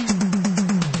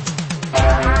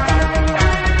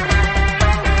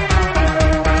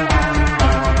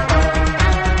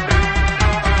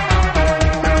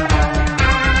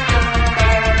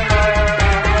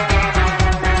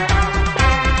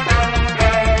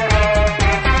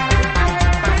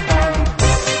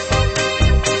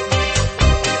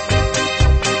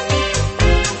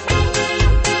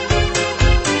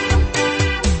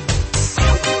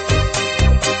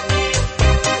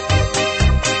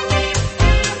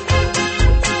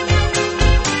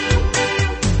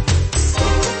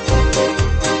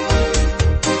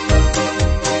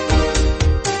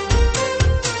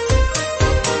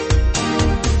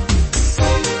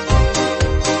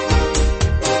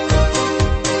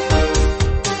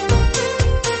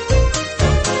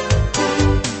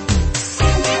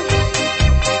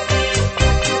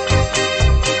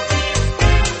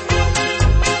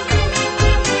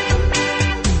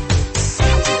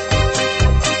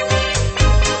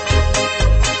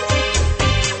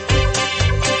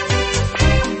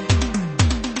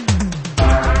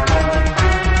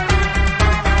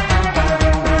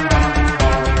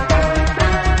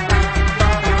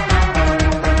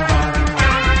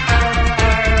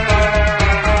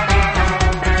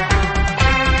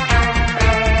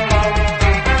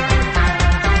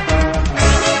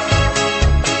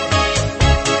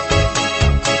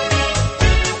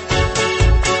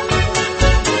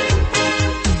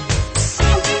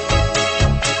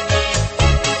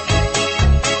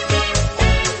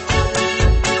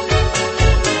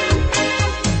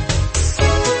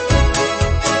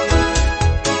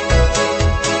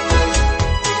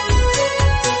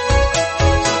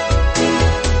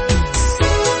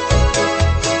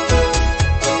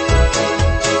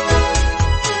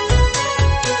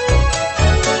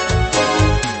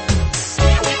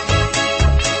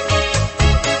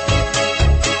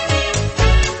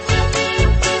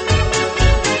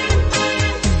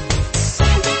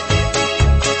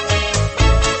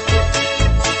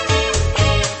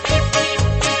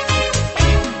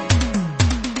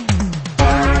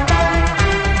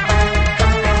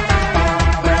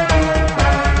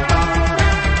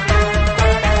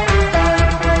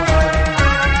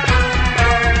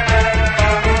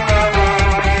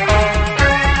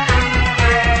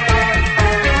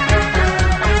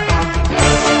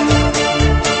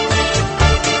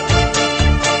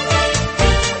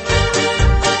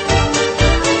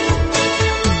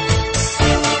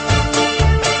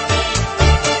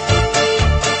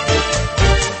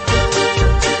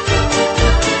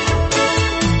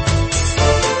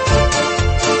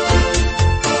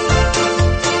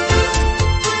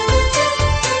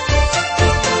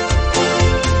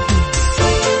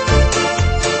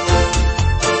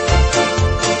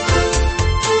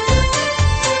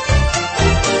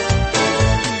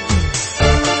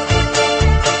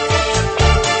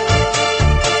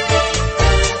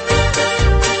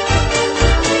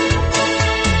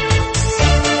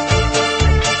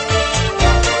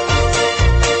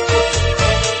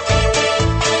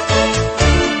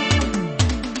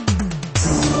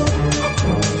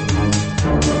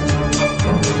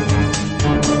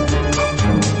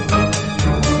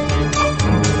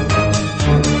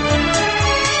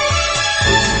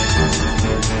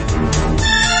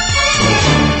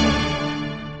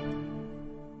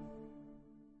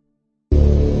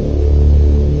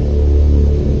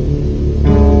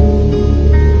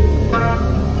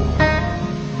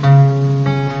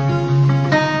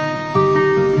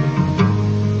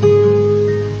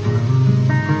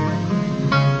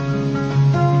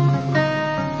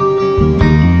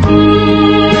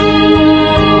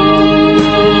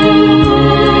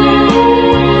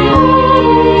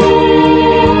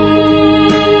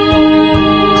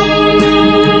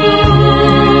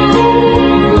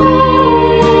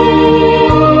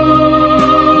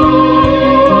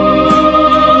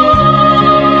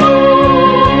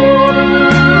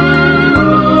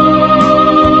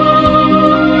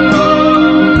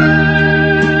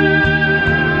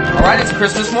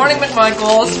 Christmas morning,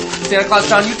 McMichaels. Santa Claus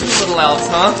found you two little elves,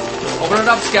 huh? Open it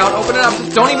up, Scout. Open it up.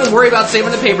 Don't even worry about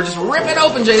saving the paper. Just rip it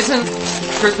open, Jason.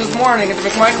 Christmas morning at the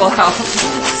McMichael house.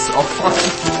 So fun.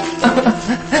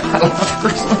 I love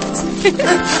Christmas.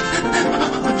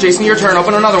 Jason, your turn.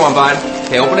 Open another one, bud.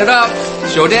 Okay, open it up.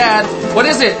 Show Dad. What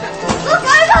is it? Look,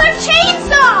 I got a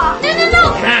chainsaw!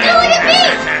 No! Hey, look at me!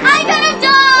 I got a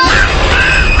dog!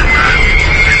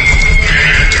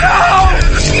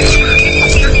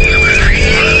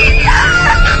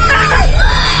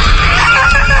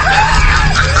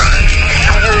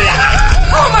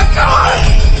 Oh my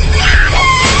God!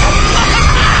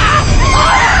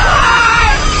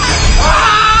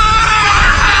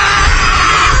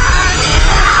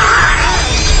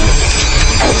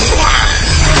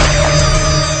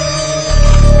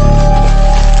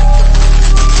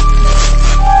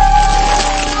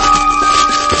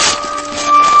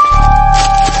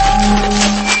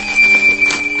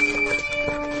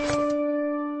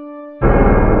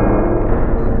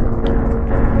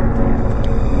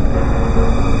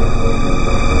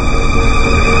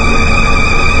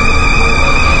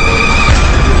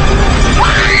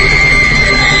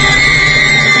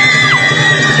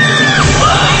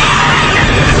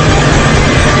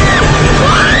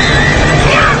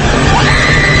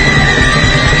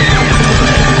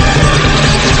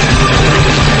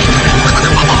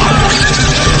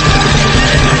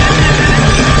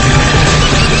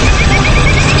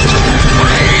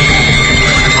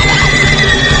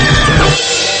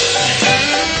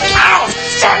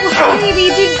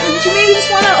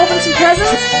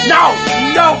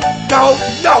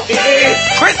 No,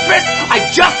 it's Christmas!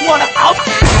 I just want to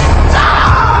out...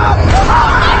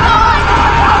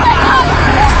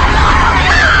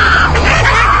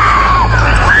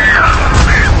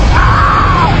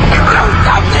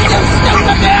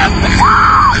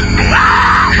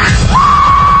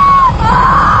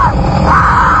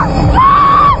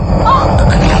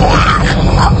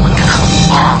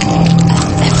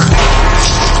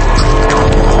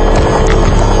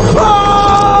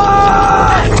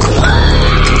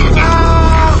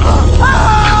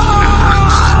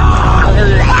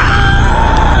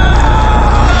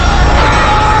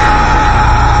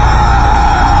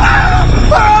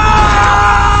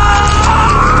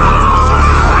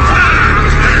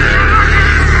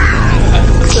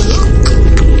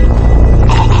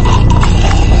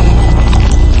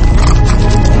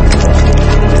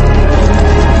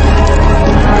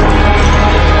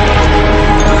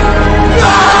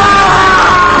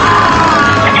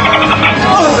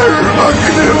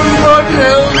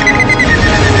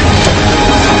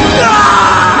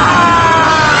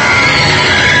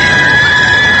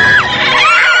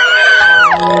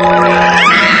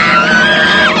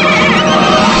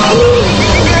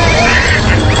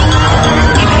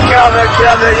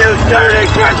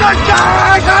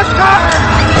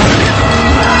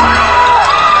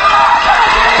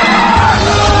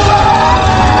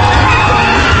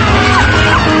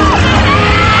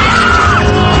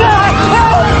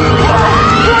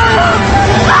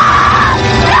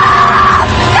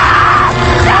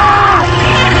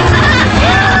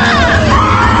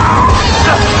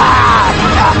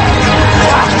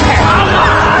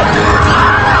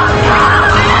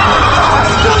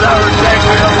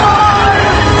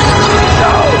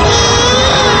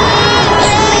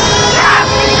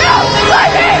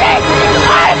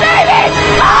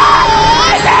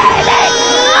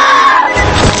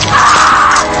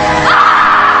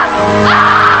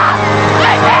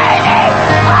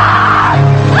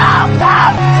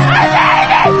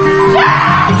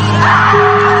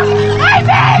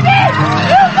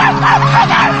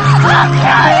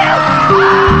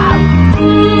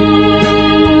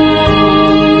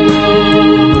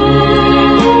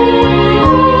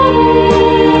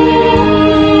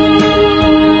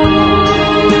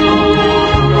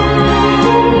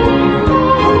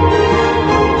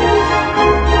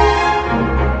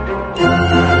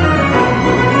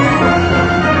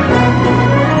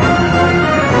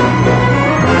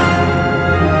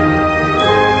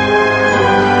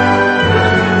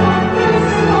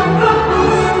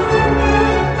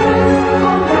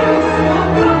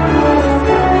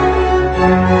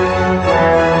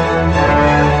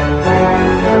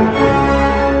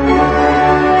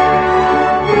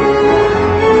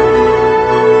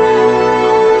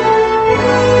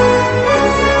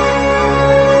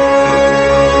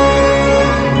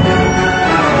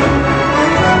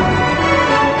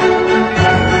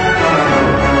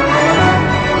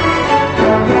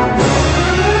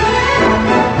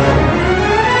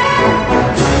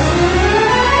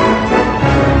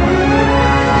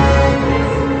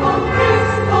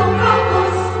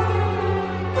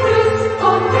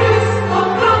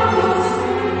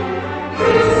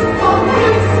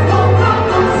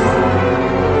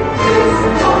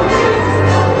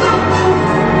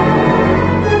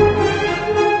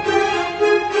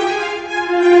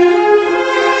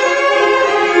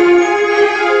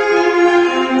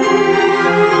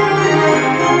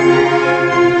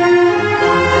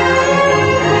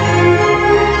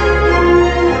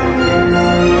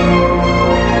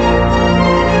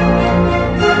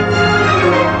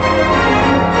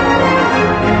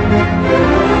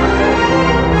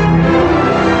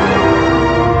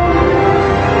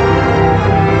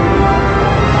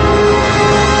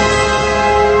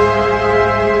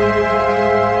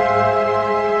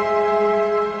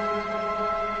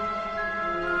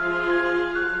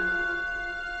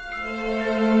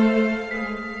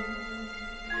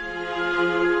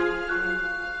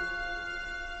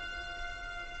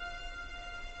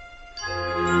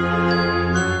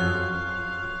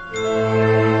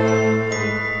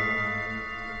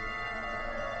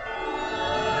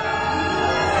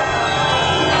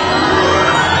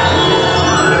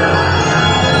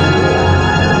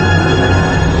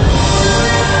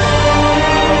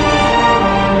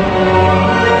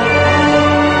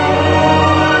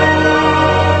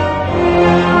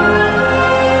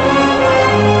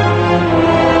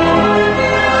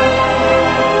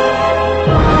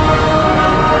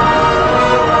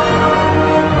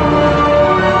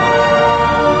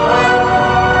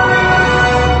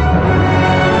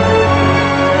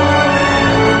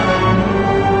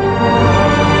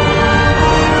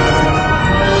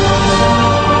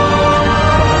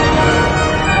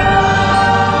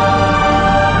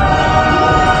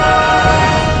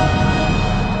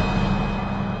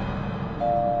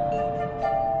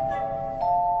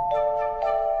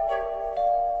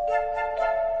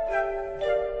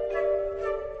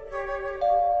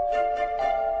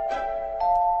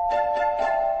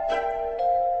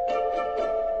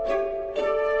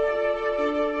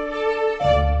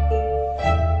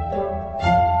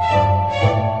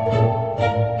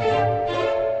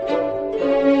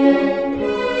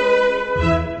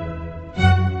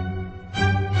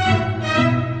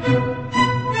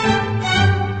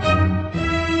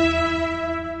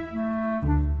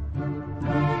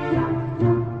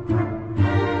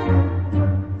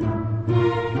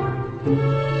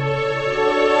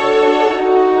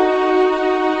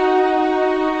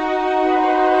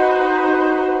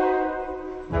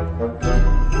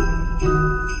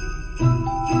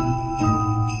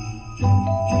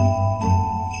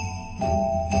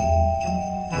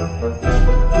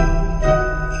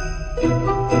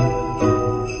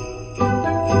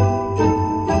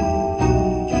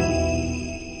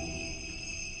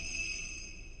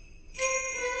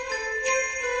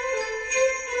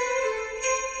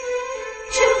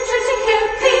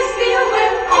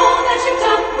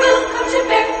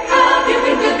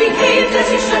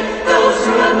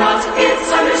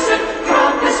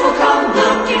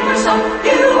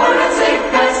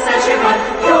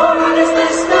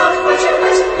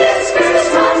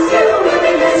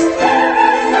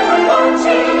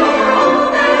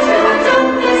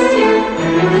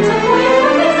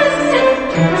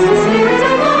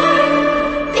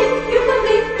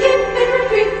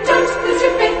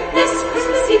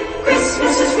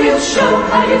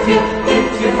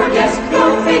 If you forget,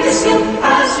 no fate is still.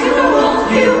 As you grow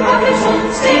old, you have been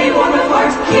told. Stay warm at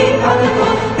heart, keep on the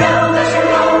cold. Now that you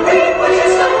know, reap what you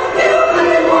sow. You have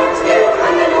been warned, you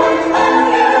have been warned. All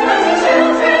your naughty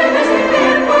children, as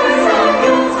prepare for some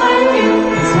Yuletide new.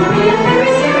 This will be a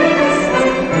very scary Christmas.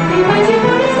 Be writing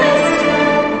on his list.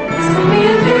 This will be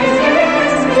a very scary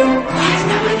Christmas. Quiet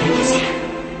now, I think he's here.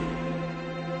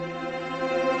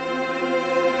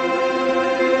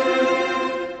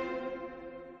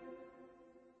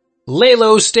 Lay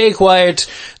low, stay quiet.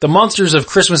 The monsters of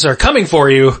Christmas are coming for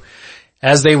you,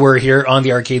 as they were here on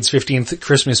the Arcade's 15th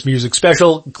Christmas music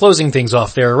special. Closing things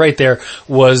off there, right there,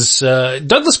 was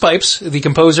Douglas Pipes, the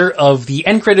composer of the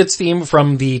end credits theme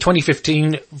from the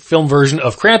 2015 film version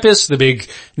of Krampus, the big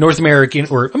North American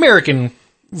or American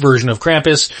version of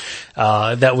Krampus.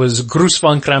 That was Gruß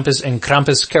von Krampus and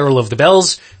Krampus Carol of the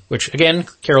Bells, which again,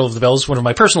 Carol of the Bells, one of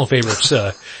my personal favorites,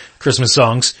 Christmas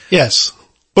songs. Yes.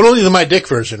 But only the My Dick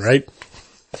version, right?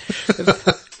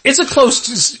 It's a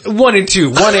close 1 and 2,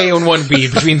 1A and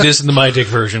 1B between this and the My Dick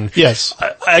version. Yes.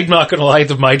 I'm not gonna lie,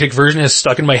 the My Dick version has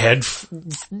stuck in my head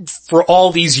for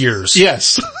all these years.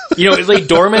 Yes. You know, it lay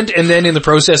dormant, and then in the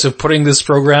process of putting this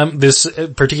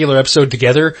particular episode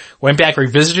together, went back,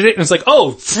 revisited it, and it's like,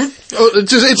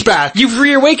 it's back. You've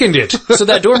reawakened it. So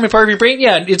that dormant part of your brain,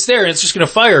 yeah, it's there, and it's just gonna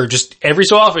fire just every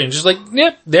so often. Just like,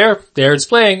 yep, there it's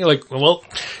playing. Like, well,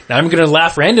 now I'm gonna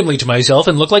laugh randomly to myself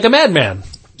and look like a madman.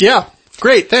 Yeah.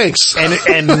 Great, thanks.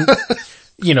 And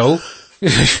you know,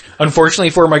 unfortunately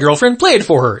for my girlfriend, play it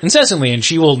for her incessantly, and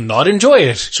she will not enjoy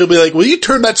it. She'll be like, will you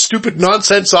turn that stupid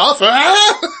nonsense off?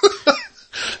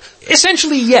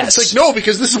 Essentially, yes. It's like, no,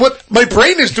 because this is what my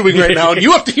brain is doing right now, and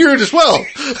you have to hear it as well.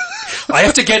 I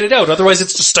have to get it out, otherwise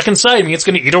it's just stuck inside me, it's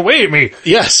gonna eat away at me.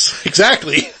 Yes,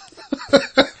 exactly.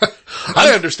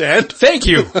 I understand. Thank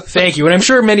you. And I'm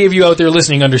sure many of you out there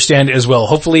listening understand as well.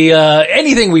 Hopefully,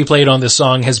 anything we played on this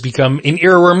song has become an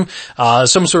earworm,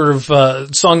 some sort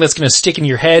of, song that's gonna stick in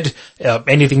your head.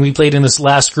 Anything we played in this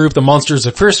last group, the Monsters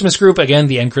of Christmas group, again,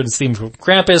 the end credits theme from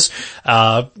Krampus,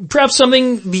 perhaps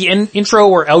something, the intro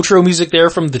or outro music there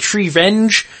from the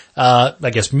Treevenge, I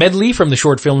guess medley from the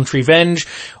short film Treevenge,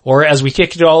 or as we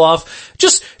kicked it all off,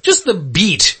 just the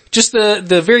beat. Just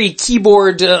the very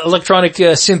keyboard, electronic,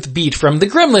 synth beat from the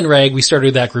Gremlin rag we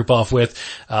started that group off with,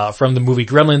 from the movie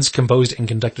Gremlins, composed and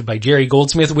conducted by Jerry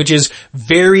Goldsmith, which is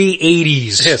very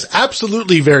 80s. Yes,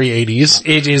 absolutely very 80s.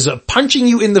 It is punching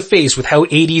you in the face with how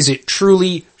 80s it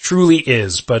truly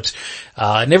is. But,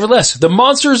 nevertheless, the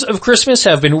Monsters of Christmas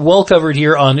have been well covered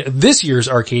here on this year's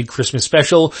Arcade Christmas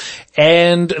special.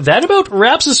 And that about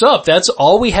wraps us up. That's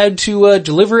all we had to,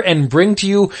 deliver and bring to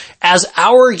you as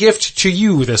our gift to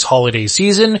you this holiday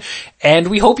season. And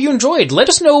we hope you enjoyed. Let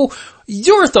us know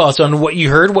your thoughts on what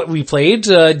you heard, what we played.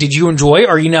 Did you enjoy?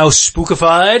 Are you now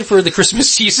spookified for the Christmas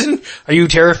season? Are you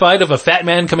terrified of a fat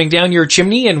man coming down your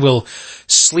chimney and will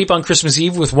sleep on Christmas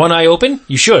Eve with one eye open?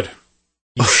 You should.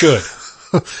 You should.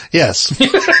 Yes.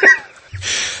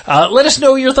 Let us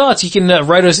know your thoughts. You can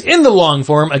write us in the long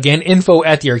form. Again,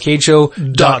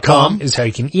 info@thearcadeshow.com is how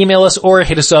you can email us or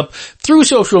hit us up through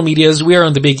social medias. We are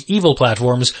on the big evil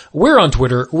platforms. We're on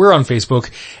Twitter. We're on Facebook.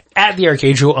 At The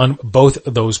Arcade Show on both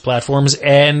of those platforms.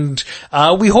 And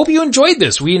we hope you enjoyed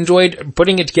this. We enjoyed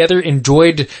putting it together,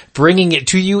 enjoyed bringing it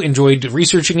to you, enjoyed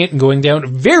researching it and going down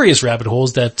various rabbit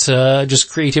holes that just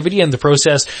creativity and the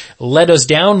process led us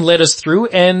down, led us through.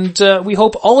 And we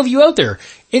hope all of you out there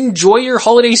enjoy your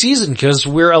holiday season, because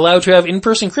we're allowed to have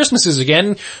in-person Christmases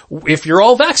again if you're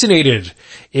all vaccinated.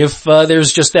 If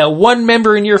there's just that one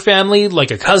member in your family,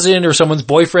 like a cousin or someone's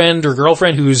boyfriend or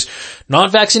girlfriend who's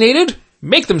not vaccinated,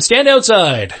 make them stand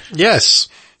outside. Yes.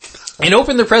 And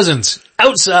open their presents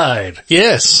outside.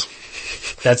 Yes.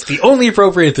 That's the only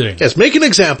appropriate thing. Yes, make an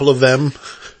example of them.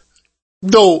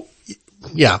 Though,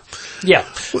 yeah. Yeah.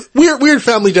 Weird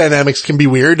family dynamics can be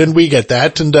weird, and we get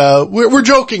that, and we're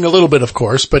joking a little bit, of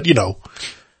course, but you know,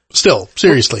 still,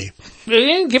 seriously.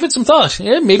 Yeah, give it some thought.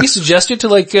 Yeah, maybe suggest it to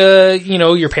like, you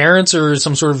know, your parents or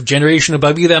some sort of generation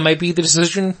above you that might be the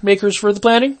decision makers for the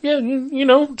planning. Yeah, you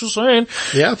know, just saying.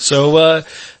 Yeah. So,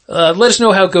 let us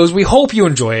know how it goes. We hope you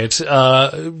enjoy it.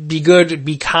 Be good,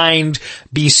 be kind,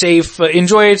 be safe.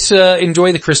 Enjoy it,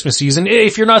 enjoy the Christmas season.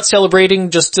 If you're not celebrating,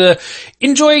 just,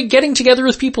 enjoy getting together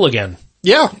with people again.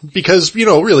 Yeah, because, you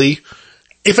know, really,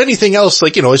 if anything else,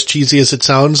 like, you know, as cheesy as it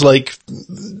sounds, like,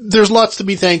 there's lots to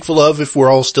be thankful of if we're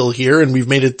all still here and we've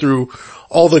made it through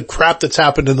all the crap that's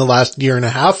happened in the last year and a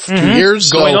half, 2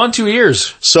 years. Going on 2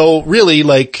 years. So really,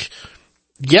 like,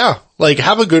 yeah, like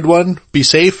have a good one, be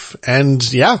safe, and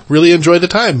yeah, really enjoy the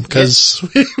time because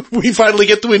we finally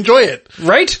get to enjoy it.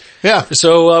 Right? Yeah.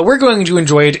 So we're going to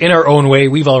enjoy it in our own way.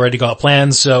 We've already got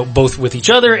plans, so both with each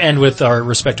other and with our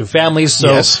respective families.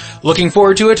 So Yes. looking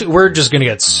forward to it. We're just going to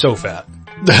get so fat.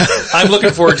 I'm looking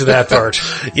forward to that part.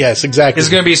 Yes, exactly. There's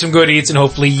going to be some good eats, and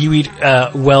hopefully you eat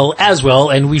well as well.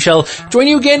 And we shall join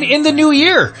you again in the new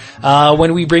year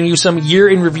when we bring you some year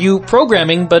in review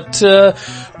programming. But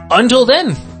until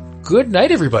then, good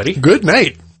night, everybody. Good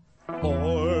night.